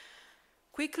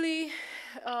 Quickly,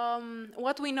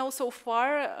 what we know so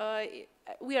far,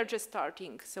 we are just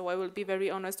starting. So I will be very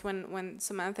honest. When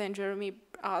Samantha and Jeremy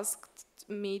asked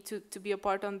me to be a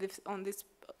part of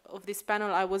this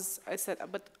panel, I said,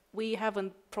 but we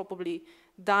haven't probably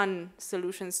done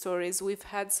solution stories. We've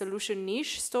had solution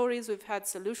niche stories, we've had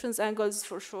solutions angles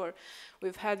for sure,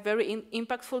 we've had very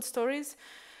impactful stories,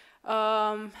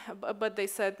 but they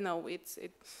said no, it's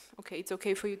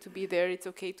okay for you to be there, it's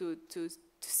okay to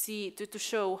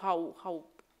show how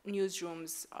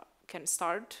newsrooms can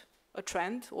start a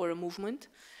trend or a movement.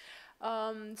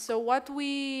 So what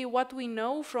we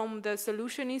know from the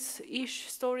solution-ish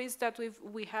stories that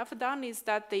we have done is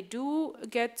that they do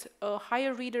get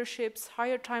higher readerships,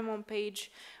 higher time on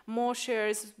page, more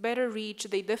shares, better reach.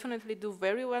 They definitely do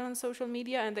very well on social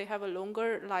media, and they have a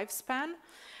longer lifespan.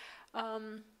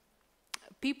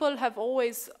 People have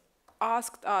always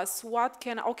asked us,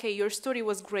 your story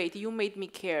was great, you made me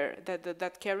care.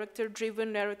 That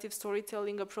character-driven narrative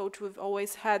storytelling approach we've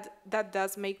always had, that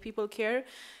does make people care.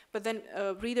 But then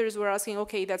readers were asking,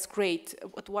 okay, that's great,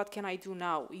 but what can I do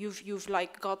now? You've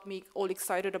like got me all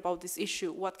excited about this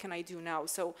issue. What can I do now?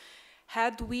 So,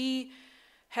 had we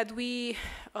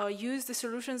used the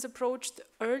solutions approach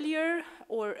earlier,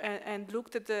 and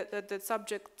looked at the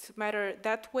subject matter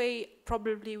that way,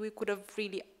 probably we could have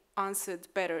really answered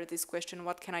better this question: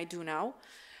 what can I do now?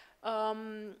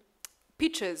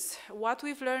 Pitches. What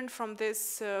we've learned from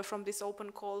this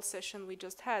open call session we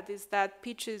just had is that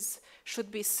pitches should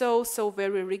be so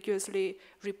very rigorously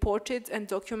reported and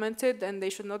documented, and they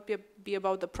should not be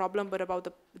about the problem but about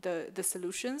the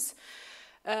solutions.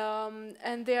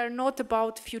 And they are not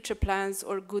about future plans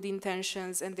or good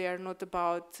intentions, and they are not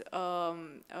about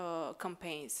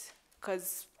campaigns,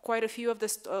 because quite a few of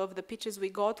the pitches we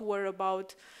got were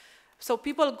about. So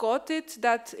people got it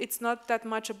that it's not that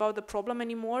much about the problem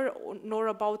anymore, nor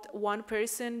about one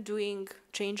person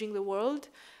changing the world,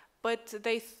 but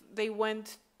they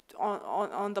went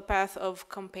on the path of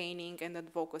campaigning and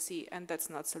advocacy, and that's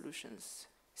not solutions.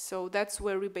 So that's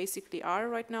where we basically are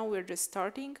right now. We're just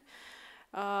starting,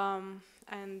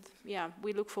 and yeah,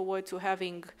 we look forward to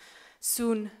having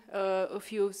soon a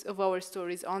few of our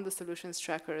stories on the solutions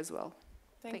tracker as well.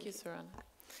 Thank you, Sorana.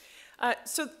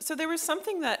 So there was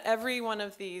something that every one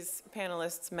of these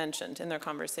panelists mentioned in their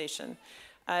conversation,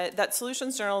 that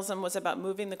solutions journalism was about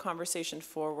moving the conversation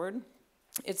forward.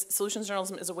 Solutions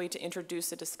journalism is a way to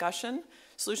introduce a discussion.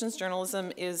 Solutions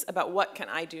journalism is about what can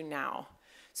I do now.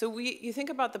 So you think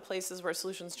about the places where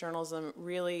solutions journalism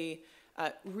really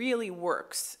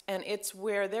works, and it's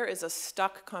where there is a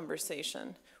stuck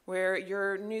conversation, where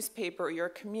your newspaper or your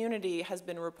community has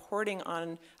been reporting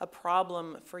on a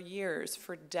problem for years,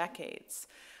 for decades.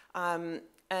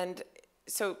 And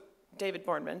so David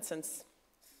Boardman, since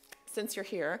you're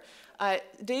here,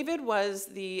 David was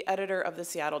the editor of the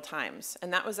Seattle Times,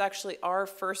 and that was actually our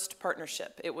first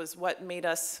partnership. It was what made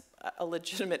us a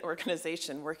legitimate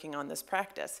organization working on this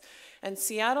practice. And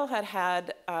Seattle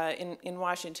had in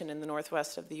Washington, in the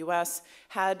northwest of the US,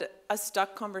 had a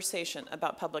stuck conversation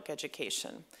about public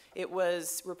education. It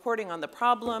was reporting on the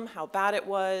problem, how bad it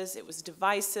was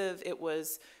divisive, it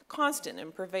was constant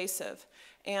and pervasive.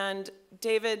 And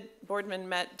David Boardman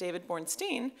met David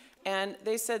Bornstein, and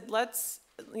they said, let's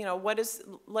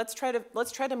try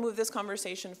to move this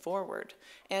conversation forward.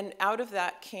 And out of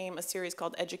that came a series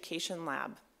called Education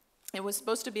Lab. It was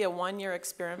supposed to be a one-year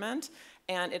experiment,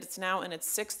 and it's now in its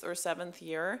 6th or 7th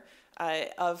year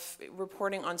of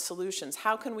reporting on solutions.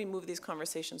 How can we move these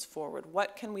conversations forward?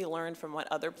 What can we learn from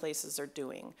what other places are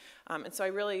doing? And so I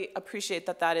really appreciate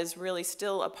that that is really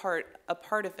still a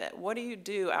part of it. What do you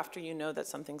do after you know that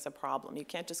something's a problem? You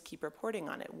can't just keep reporting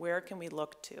on it. Where can we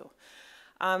look to?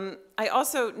 I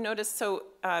also noticed, so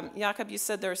Jakub, you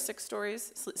said there are 6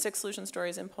 solution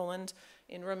stories in Poland.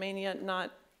 In Romania,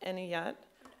 not any yet,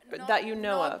 but that you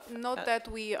know of. Not that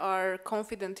we are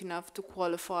confident enough to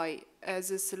qualify as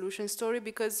a solution story,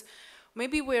 because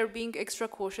maybe we are being extra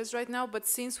cautious right now, but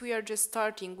since we are just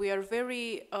starting, we are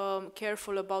very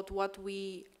careful about what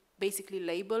we basically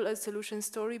label a solution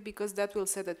story, because that will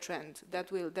set a trend.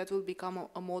 That will become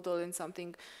a model and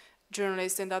something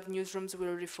journalists and other newsrooms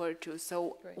will refer to.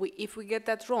 So if we get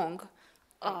that wrong,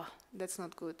 that's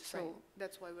not good. So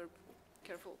that's why we're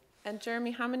careful. And Jeremy,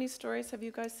 how many stories have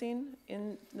you guys seen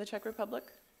in the Czech Republic?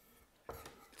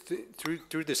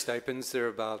 Through the stipends, there are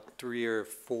about 3 or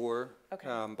 4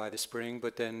 by the spring,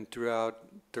 but then throughout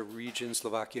the region,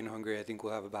 Slovakia and Hungary, I think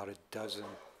we'll have about a dozen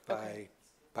by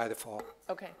the fall.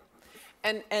 Okay.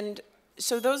 And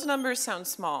so those numbers sound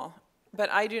small, but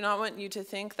I do not want you to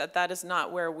think that that is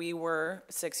not where we were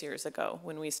 6 years ago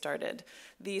when we started.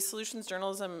 The Solutions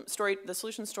Journalism Story, the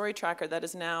Solutions Story Tracker that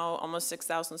is now almost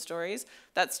 6,000 stories,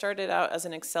 that started out as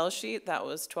an Excel sheet. That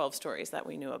was 12 stories that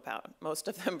we knew about, most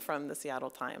of them from the Seattle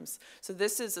Times. So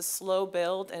this is a slow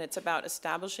build, and it's about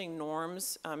establishing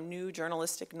norms, new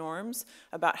journalistic norms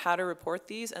about how to report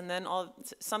these, and then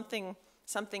something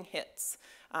hits.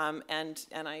 And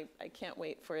I can't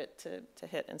wait for it to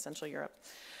hit in Central Europe.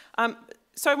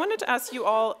 So I wanted to ask you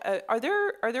all, are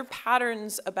there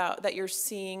patterns that you're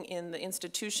seeing in the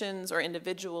institutions or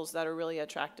individuals that are really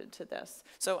attracted to this?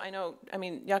 So I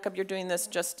mean, Jakub, you're doing this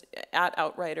just at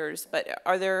Outriders, but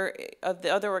are there, of the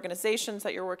other organizations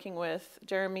that you're working with,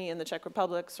 Jeremy in the Czech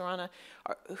Republic, Sorana,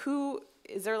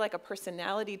 is there like a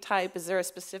personality type? Is there a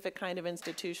specific kind of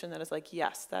institution that is like,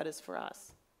 yes, that is for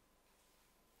us?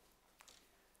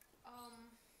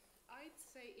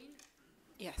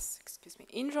 Yes, excuse me.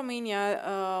 In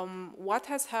Romania, what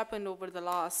has happened over the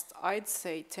last, I'd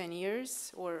say, 10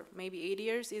 years or maybe 8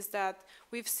 years is that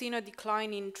we've seen a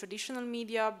decline in traditional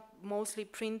media, mostly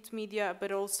print media,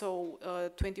 but also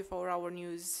 24-hour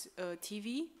news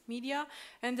TV media,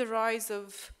 and the rise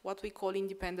of what we call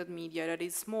independent media, that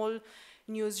is small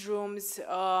newsrooms,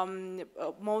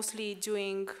 mostly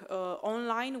doing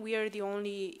online. We are the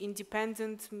only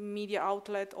independent media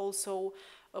outlet also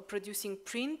producing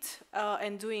print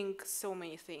and doing so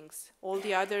many things. All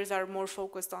the others are more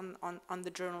focused on the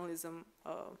journalism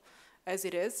as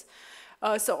it is.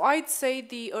 So I'd say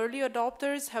the early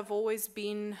adopters have always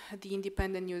been the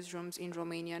independent newsrooms in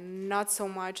Romania, not so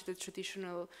much the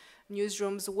traditional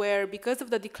newsrooms where, because of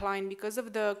the decline, because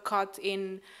of the cut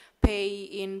in pay,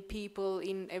 in people,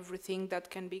 in everything that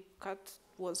can be cut,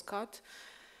 was cut,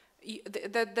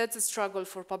 that's a struggle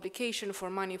for publication, for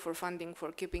money, for funding,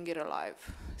 for keeping it alive.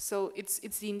 So it's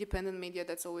the independent media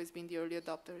that's always been the early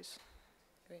adopters.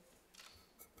 Great.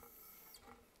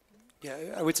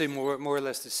 Yeah, I would say more or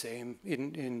less the same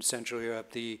in Central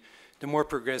Europe. The more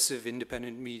progressive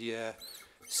independent media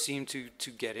seem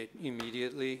to get it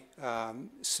immediately.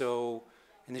 So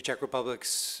in the Czech Republic,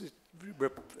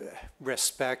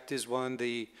 Respect is one.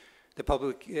 The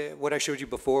public, what I showed you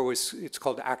before it's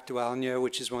called Aktuálně,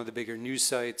 which is one of the bigger news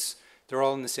sites. They're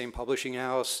all in the same publishing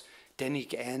house.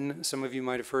 Deník N, some of you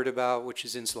might have heard about, which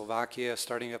is in Slovakia,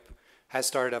 has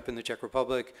started up in the Czech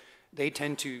Republic. They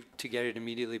tend to get it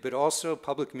immediately, but also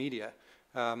public media.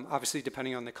 Obviously,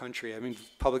 depending on the country. I mean,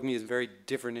 public media is very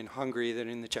different in Hungary than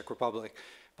in the Czech Republic.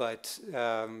 But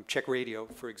Czech radio,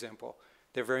 for example,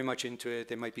 they're very much into it.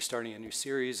 They might be starting a new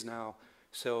series now.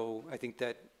 So I think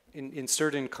that in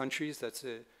certain countries, that's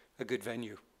a good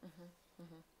venue.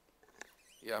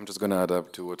 Yeah, I'm just going to add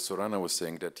up to what Sorana was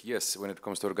saying, that yes, when it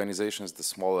comes to organizations, the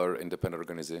smaller independent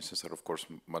organizations are of course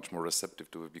much more receptive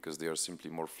to it because they are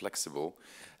simply more flexible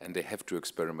and they have to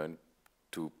experiment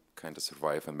to kind of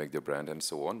survive and make their brand and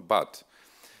so on. But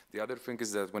the other thing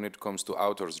is that when it comes to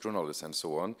authors, journalists and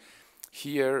so on,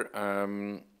 here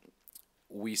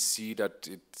we see that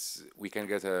we can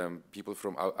get people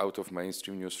from out of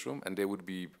mainstream newsroom and they would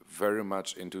be very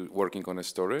much into working on a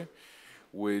story,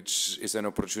 which is an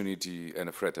opportunity and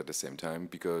a threat at the same time,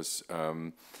 because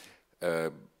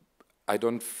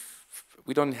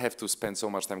we don't have to spend so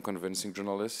much time convincing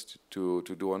journalists to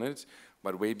do on it,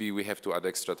 but maybe we have to add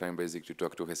extra time basically to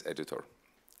talk to his editor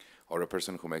or a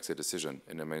person who makes a decision.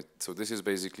 So this is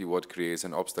basically what creates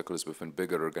an obstacles within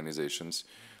bigger organizations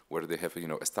where they have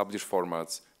established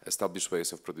formats, established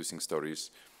ways of producing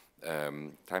stories,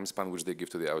 time span which they give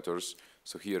to the authors.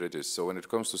 So here it is. So when it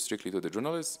comes to strictly to the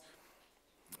journalists,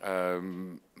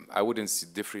 I wouldn't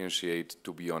differentiate,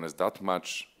 to be honest, that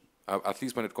much, at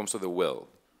least when it comes to the will,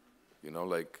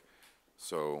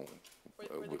 so.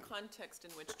 Or the context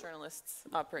in which journalists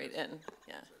operate in,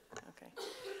 yeah, okay.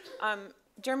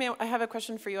 Jeremy, I have a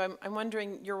question for you. I'm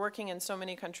wondering, you're working in so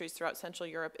many countries throughout Central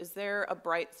Europe. Is there a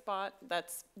bright spot?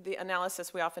 That's the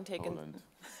analysis we often take Poland.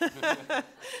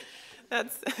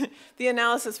 That's the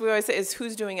analysis we always say is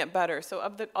who's doing it better. So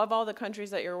of all the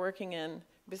countries that you're working in,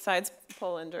 besides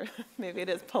Poland, or maybe it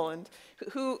is Poland,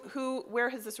 where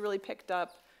has this really picked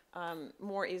up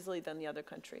more easily than the other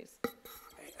countries?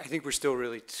 I think we're still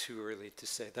really too early to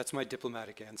say. That's my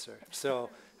diplomatic answer. So,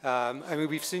 I mean,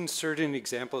 we've seen certain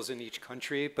examples in each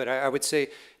country, but I would say,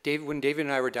 when David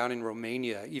and I were down in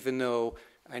Romania, even though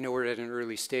I know we're at an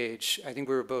early stage, I think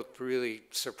we were both really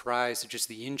surprised at just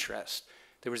the interest.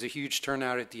 There was a huge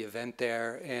turnout at the event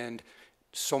there, and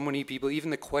so many people, even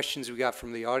the questions we got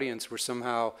from the audience were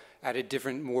somehow at a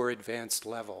different, more advanced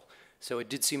level. So it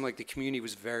did seem like the community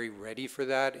was very ready for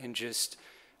that, and just,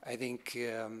 I think,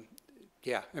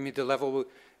 yeah, I mean, the level,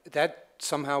 that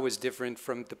somehow was different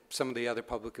from some of the other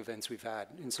public events we've had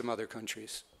in some other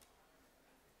countries.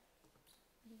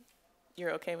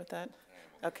 You're okay with that?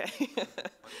 Okay.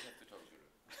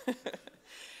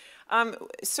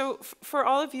 So for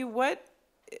all of you, what,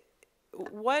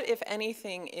 if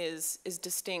anything, is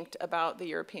distinct about the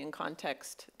European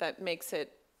context that makes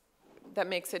it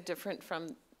different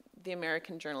from the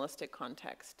American journalistic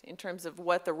context in terms of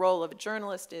what the role of a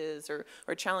journalist is, or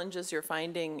challenges you're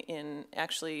finding in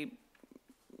actually,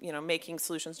 making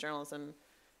solutions journalism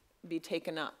be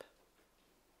taken up?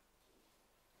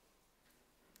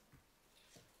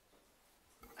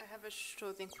 I have a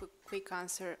short and quick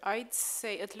answer. I'd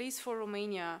say, at least for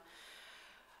Romania,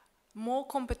 more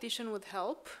competition would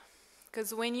help.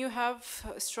 Because when you have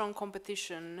strong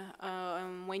competition,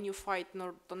 when you fight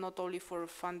not only for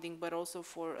funding but also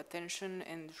for attention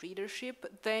and readership,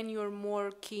 then you're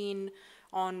more keen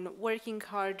on working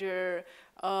harder,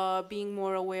 being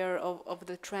more aware of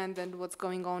the trend and what's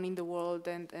going on in the world,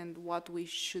 and what we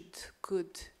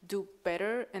could do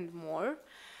better and more.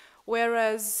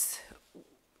 Whereas,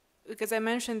 because I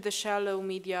mentioned the shallow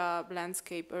media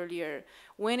landscape earlier,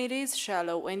 when it is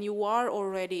shallow and you are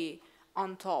already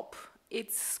on top,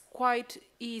 it's quite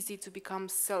easy to become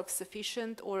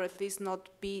self-sufficient, or at least not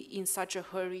be in such a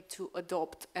hurry to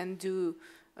adopt and do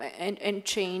and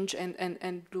change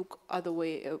and look other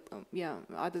way,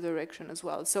 other direction as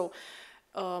well. So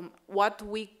what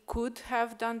we could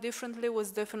have done differently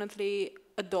was definitely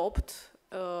adopt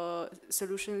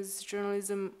solutions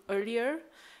journalism earlier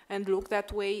and look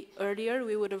that way earlier.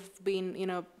 We would have been in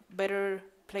a better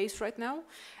place right now,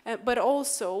 but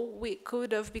also we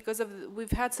could have,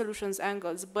 we've had solutions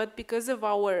angles, but because of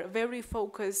our very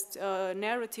focused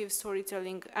narrative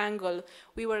storytelling angle,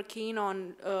 we were keen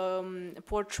on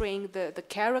portraying the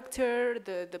character,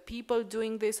 the people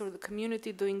doing this, or the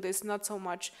community doing this, not so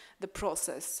much the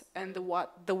process and the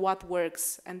what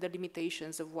works and the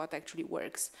limitations of what actually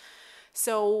works.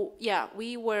 So yeah,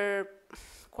 we were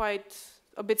quite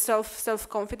a bit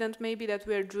self-confident maybe that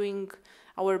we are doing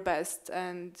our best,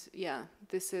 and yeah,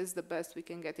 this is the best we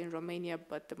can get in Romania,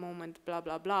 but the moment blah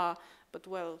blah blah, but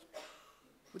well,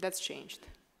 that's changed.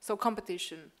 So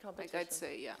competition. Like I'd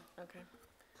say, yeah. Okay.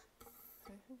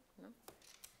 No?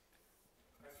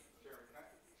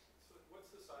 So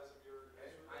what's the size of your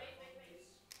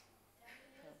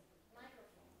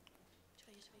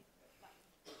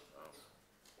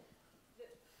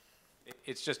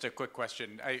It's just a quick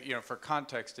question. For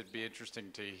context, it'd be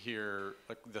interesting to hear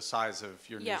the size of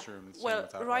your newsroom. Well,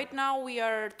 right now we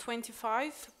are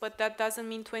 25, but that doesn't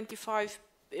mean 25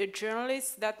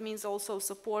 journalists. That means also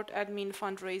support, admin,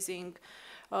 fundraising,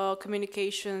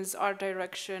 communications, art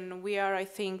direction. We are, I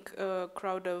think, a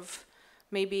crowd of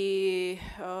maybe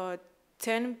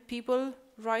 10 people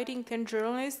writing, 10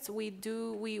 journalists.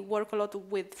 We work a lot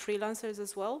with freelancers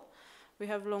as well. We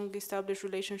have long established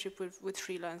relationship with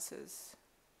freelancers.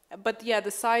 But yeah,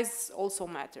 the size also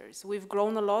matters. We've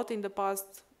grown a lot in the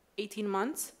past 18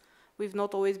 months. We've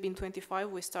not always been 25.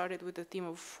 We started with a team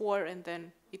of 4 and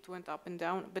then it went up and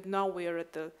down. But now we are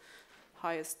at the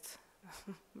highest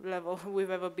level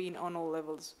we've ever been on all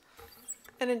levels.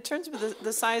 And in terms of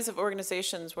the size of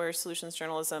organizations where solutions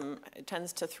journalism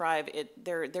tends to thrive,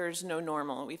 there's no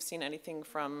normal. We've seen anything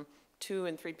from 2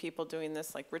 and 3 people doing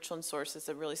this, like Richland Source is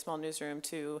a really small newsroom,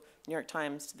 to New York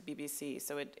Times, to the BBC.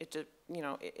 So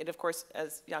it of course,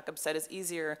 as Jakub said, is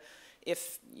easier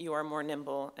if you are more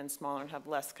nimble and smaller and have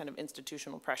less kind of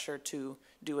institutional pressure to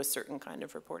do a certain kind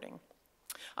of reporting.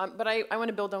 But I want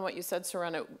to build on what you said,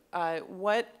 Sorana.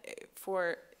 What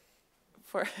for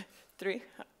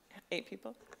 8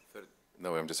 people?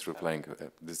 No, I'm just replying.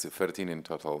 This is 13 in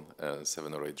total,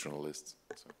 7 or 8 journalists.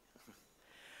 So.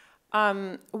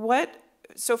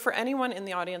 So for anyone in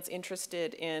the audience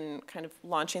interested in kind of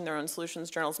launching their own solutions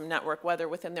journalism network, whether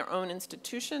within their own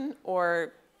institution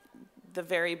or the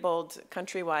very bold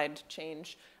countrywide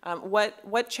change,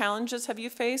 what challenges have you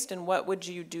faced and what would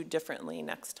you do differently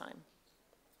next time?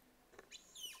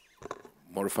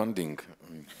 More funding.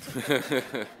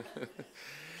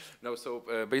 No, so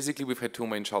basically we've had 2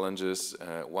 main challenges.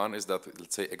 One is that,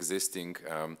 let's say, existing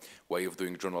way of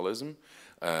doing journalism,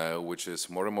 which is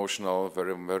more emotional,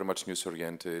 very much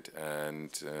news-oriented,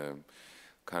 and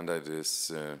kind of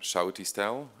this shouty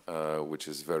style, which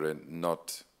is very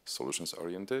not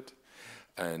solutions-oriented.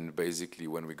 And basically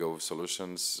when we go with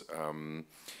solutions,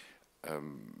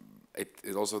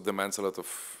 it also demands a lot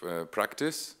of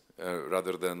practice,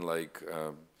 rather than like,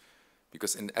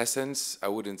 because in essence, I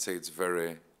wouldn't say it's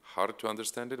very hard to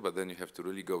understand it, but then you have to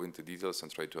really go into details and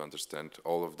try to understand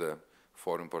all of the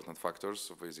 4 important factors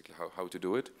of basically how to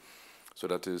do it. So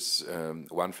that is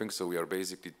one thing. So we are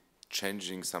basically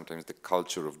changing sometimes the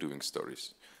culture of doing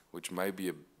stories, which might be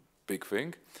a big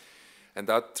thing. And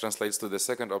that translates to the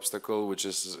second obstacle, which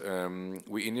is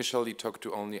we initially talked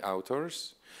to only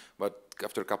authors, but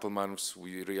after a couple months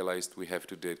we realized we have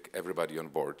to take everybody on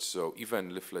board. So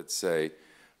even if, let's say,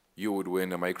 you would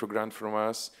win a micro grant from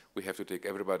us, we have to take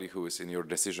everybody who is in your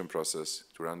decision process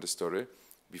to run the story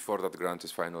before that grant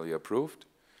is finally approved,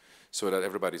 so that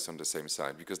everybody's on the same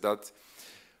side.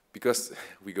 Because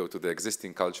we go to the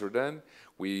existing culture, then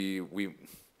we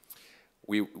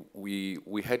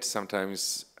had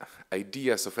sometimes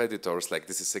ideas of editors like,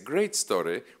 this is a great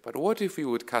story, but what if we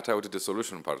would cut out the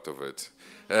solution part of it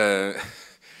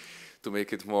to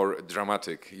make it more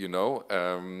dramatic, you know?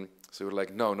 So we're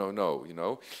like, no, you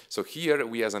know? So here,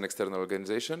 we as an external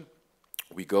organization,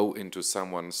 we go into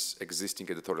someone's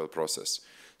existing editorial process.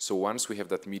 So once we have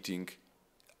that meeting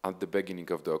at the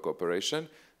beginning of the cooperation,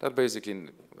 that basically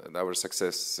our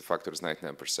success factor is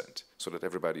 99%, so that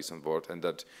everybody's on board and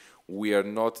that we are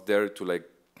not there to like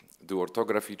do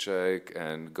orthography check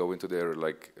and go into their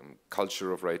like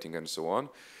culture of writing and so on,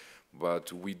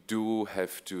 but we do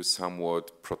have to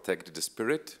somewhat protect the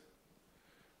spirit,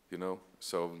 you know?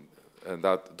 So, and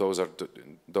those are,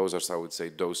 I would say,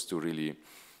 those 2 really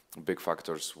big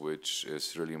factors, which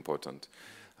is really important.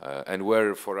 And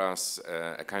were for us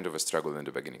a kind of a struggle in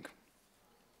the beginning.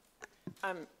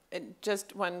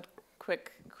 Just one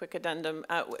quick addendum.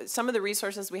 Some of the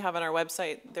resources we have on our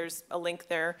website, there's a link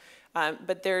there,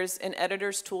 but there's an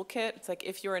editor's toolkit. It's like,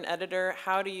 if you're an editor,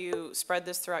 how do you spread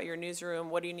this throughout your newsroom?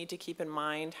 What do you need to keep in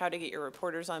mind? How to get your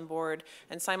reporters on board?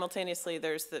 And simultaneously,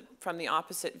 there's from the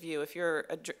opposite view, if you're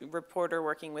a reporter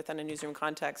working within a newsroom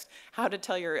context, how to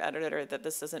tell your editor that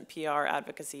this isn't PR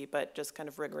advocacy, but just kind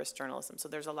of rigorous journalism. So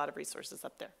there's a lot of resources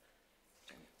up there.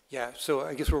 Yeah, so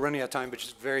I guess we're running out of time, but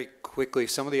just very quickly,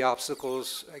 some of the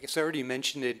obstacles, I guess I already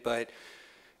mentioned it, but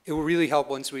it will really help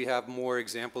once we have more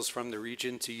examples from the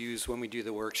region to use when we do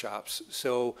the workshops.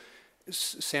 So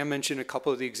Sam mentioned a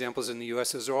couple of the examples in the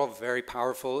US. Those are all very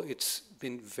powerful. It's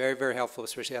been very, very helpful,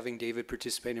 especially having David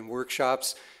participate in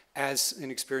workshops as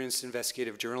an experienced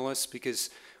investigative journalist, because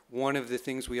one of the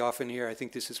things we often hear, I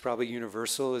think this is probably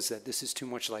universal, is that this is too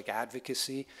much like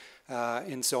advocacy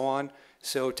and so on.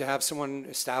 So to have someone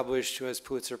established who has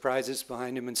Pulitzer Prizes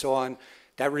behind him and so on,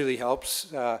 that really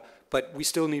helps. But we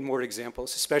still need more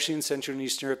examples, especially in Central and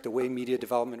Eastern Europe, the way media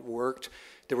development worked.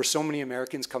 There were so many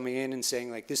Americans coming in and saying,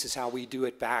 like, this is how we do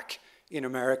it back in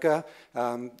America,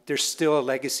 there's still a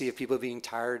legacy of people being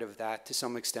tired of that to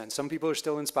some extent. Some people are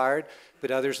still inspired, but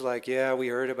others are like, yeah, we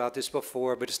heard about this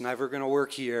before, but it's never going to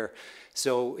work here.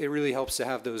 So it really helps to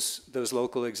have those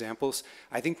local examples.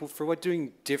 I think for what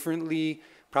doing differently,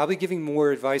 probably giving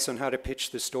more advice on how to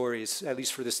pitch the stories, at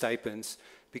least for the stipends,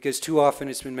 because too often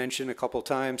it's been mentioned a couple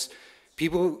times,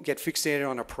 people get fixated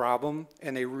on a problem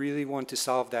and they really want to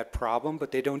solve that problem,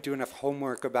 but they don't do enough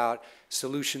homework about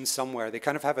solutions somewhere. They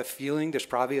kind of have a feeling there's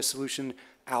probably a solution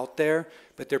out there,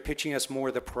 but they're pitching us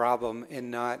more the problem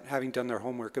and not having done their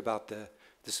homework about the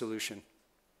solution.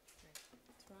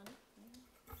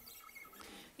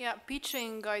 Yeah,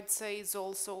 pitching, I'd say, is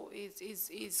also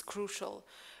is crucial.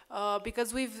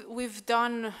 Because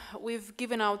we've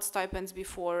given out stipends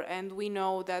before, and we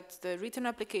know that the written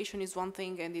application is one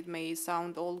thing, and it may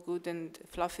sound all good and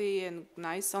fluffy and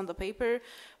nice on the paper,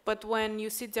 but when you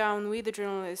sit down with the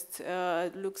journalist,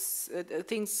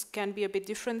 things can be a bit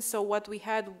different. So what we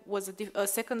had was a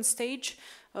second stage,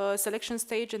 selection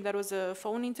stage, and that was a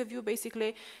phone interview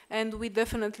basically. And we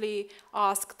definitely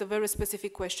asked the very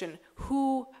specific question: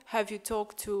 who have you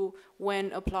talked to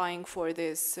when applying for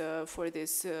this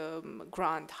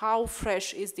grant? How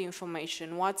fresh is the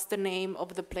information? What's the name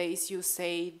of the place you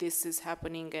say this is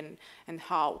happening, and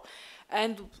how?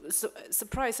 And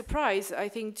surprise, surprise, I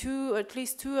think at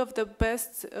least two of the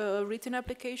best written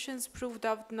applications proved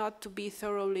out not to be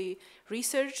thoroughly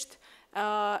researched,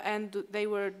 and they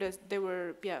were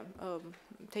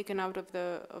taken out of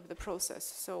the process.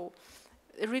 So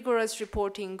rigorous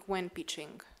reporting when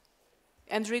pitching,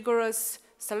 and rigorous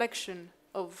selection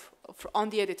on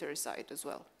the editor side as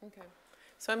well. Okay.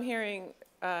 So I'm hearing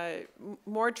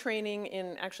more training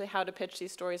in actually how to pitch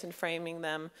these stories and framing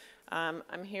them.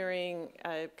 I'm hearing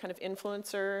kind of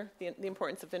influencer, the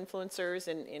importance of influencers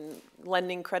in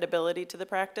lending credibility to the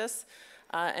practice.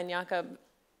 And Jakub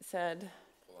said,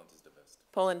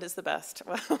 Poland is the best.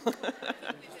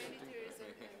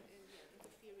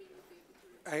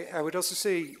 I would also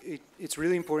say it's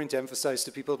really important to emphasize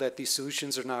to people that these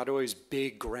solutions are not always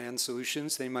big, grand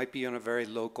solutions. They might be on a very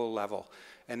local level.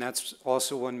 And that's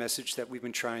also one message that we've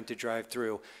been trying to drive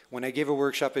through. When I gave a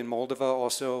workshop in Moldova,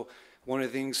 also one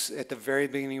of the things at the very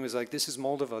beginning was like, this is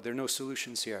Moldova, there are no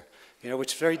solutions here.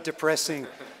 Which is very depressing,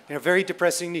 very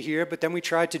depressing to hear, but then we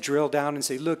tried to drill down and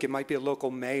say, look, it might be a local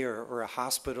mayor or a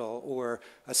hospital or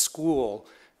a school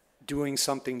doing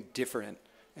something different,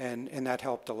 and that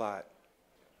helped a lot.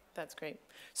 That's great.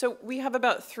 So we have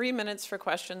about 3 minutes for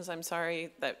questions. I'm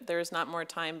sorry that there's not more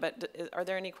time, but are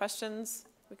there any questions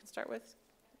we can start with?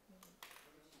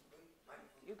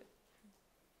 There's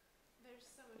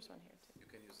one here too. You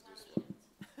can use this one.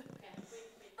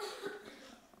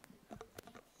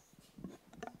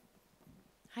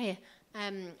 Hiya.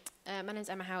 My name's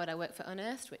Emma Howard. I work for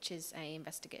Unearthed, which is an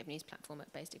investigative news platform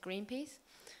based at Greenpeace.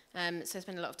 So I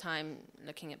spend a lot of time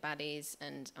looking at baddies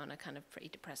and on a kind of pretty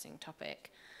depressing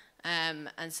topic. And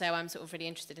so I'm sort of really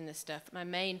interested in this stuff. My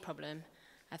main problem,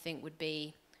 I think, would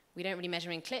be we don't really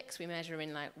measure in clicks, we measure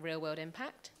in like real-world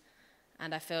impact.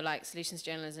 And I feel like solutions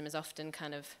journalism is often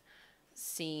kind of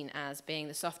seen as being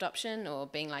the soft option or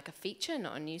being like a feature,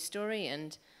 not a news story.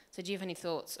 And so do you have any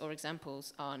thoughts or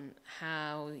examples on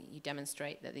how you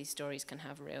demonstrate that these stories can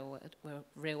have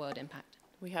real-world impact?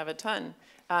 We have a ton.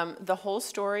 The whole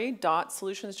story,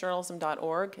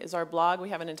 .solutionsjournalism.org, is our blog. We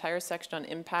have an entire section on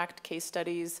impact, case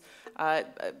studies,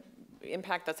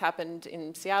 impact that's happened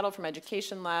in Seattle from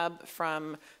Education Lab,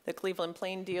 from the Cleveland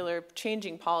Plain Dealer,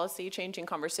 changing policy, changing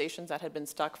conversations that had been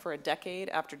stuck for a decade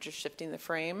after just shifting the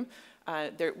frame.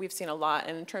 We've seen a lot.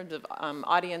 And in terms of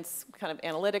audience kind of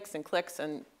analytics and clicks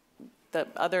and the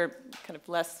other kind of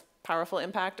less powerful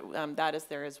impact, that is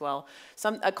there as well.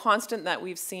 A constant that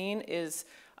we've seen is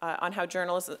on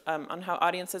how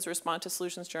audiences respond to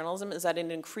solutions journalism is that it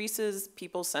increases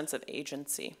people's sense of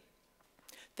agency.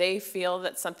 They feel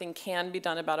that something can be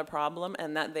done about a problem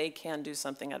and that they can do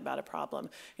something about a problem.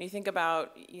 And you think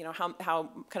about how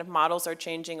kind of models are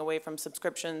changing away from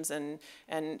subscriptions and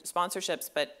sponsorships,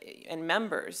 and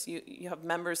members. You have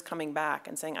members coming back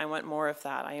and saying, I want more of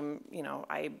that.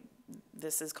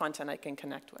 This is content I can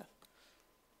connect with.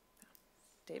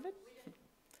 David?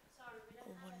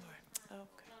 One more.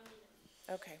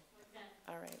 Okay.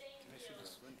 All right.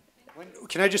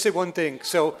 Can I just say one thing?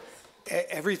 So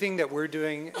everything that we're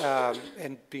doing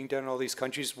and being done in all these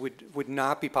countries would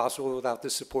not be possible without the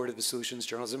support of the Solutions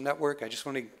Journalism Network. I just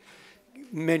want to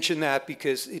mention that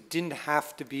because it didn't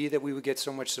have to be that we would get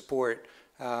so much support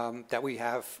that we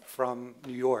have from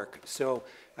New York. So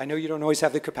I know you don't always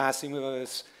have the capacity with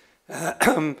us.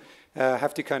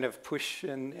 Have to kind of push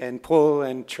and pull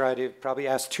and try to probably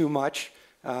ask too much,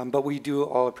 But we do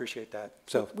all appreciate that.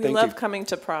 So We thank love you. coming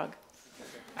to Prague.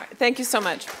 All right, thank you so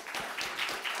much.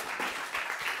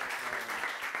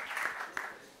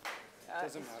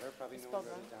 Doesn't matter, probably no one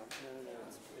wrote it down. No,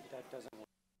 that doesn't work.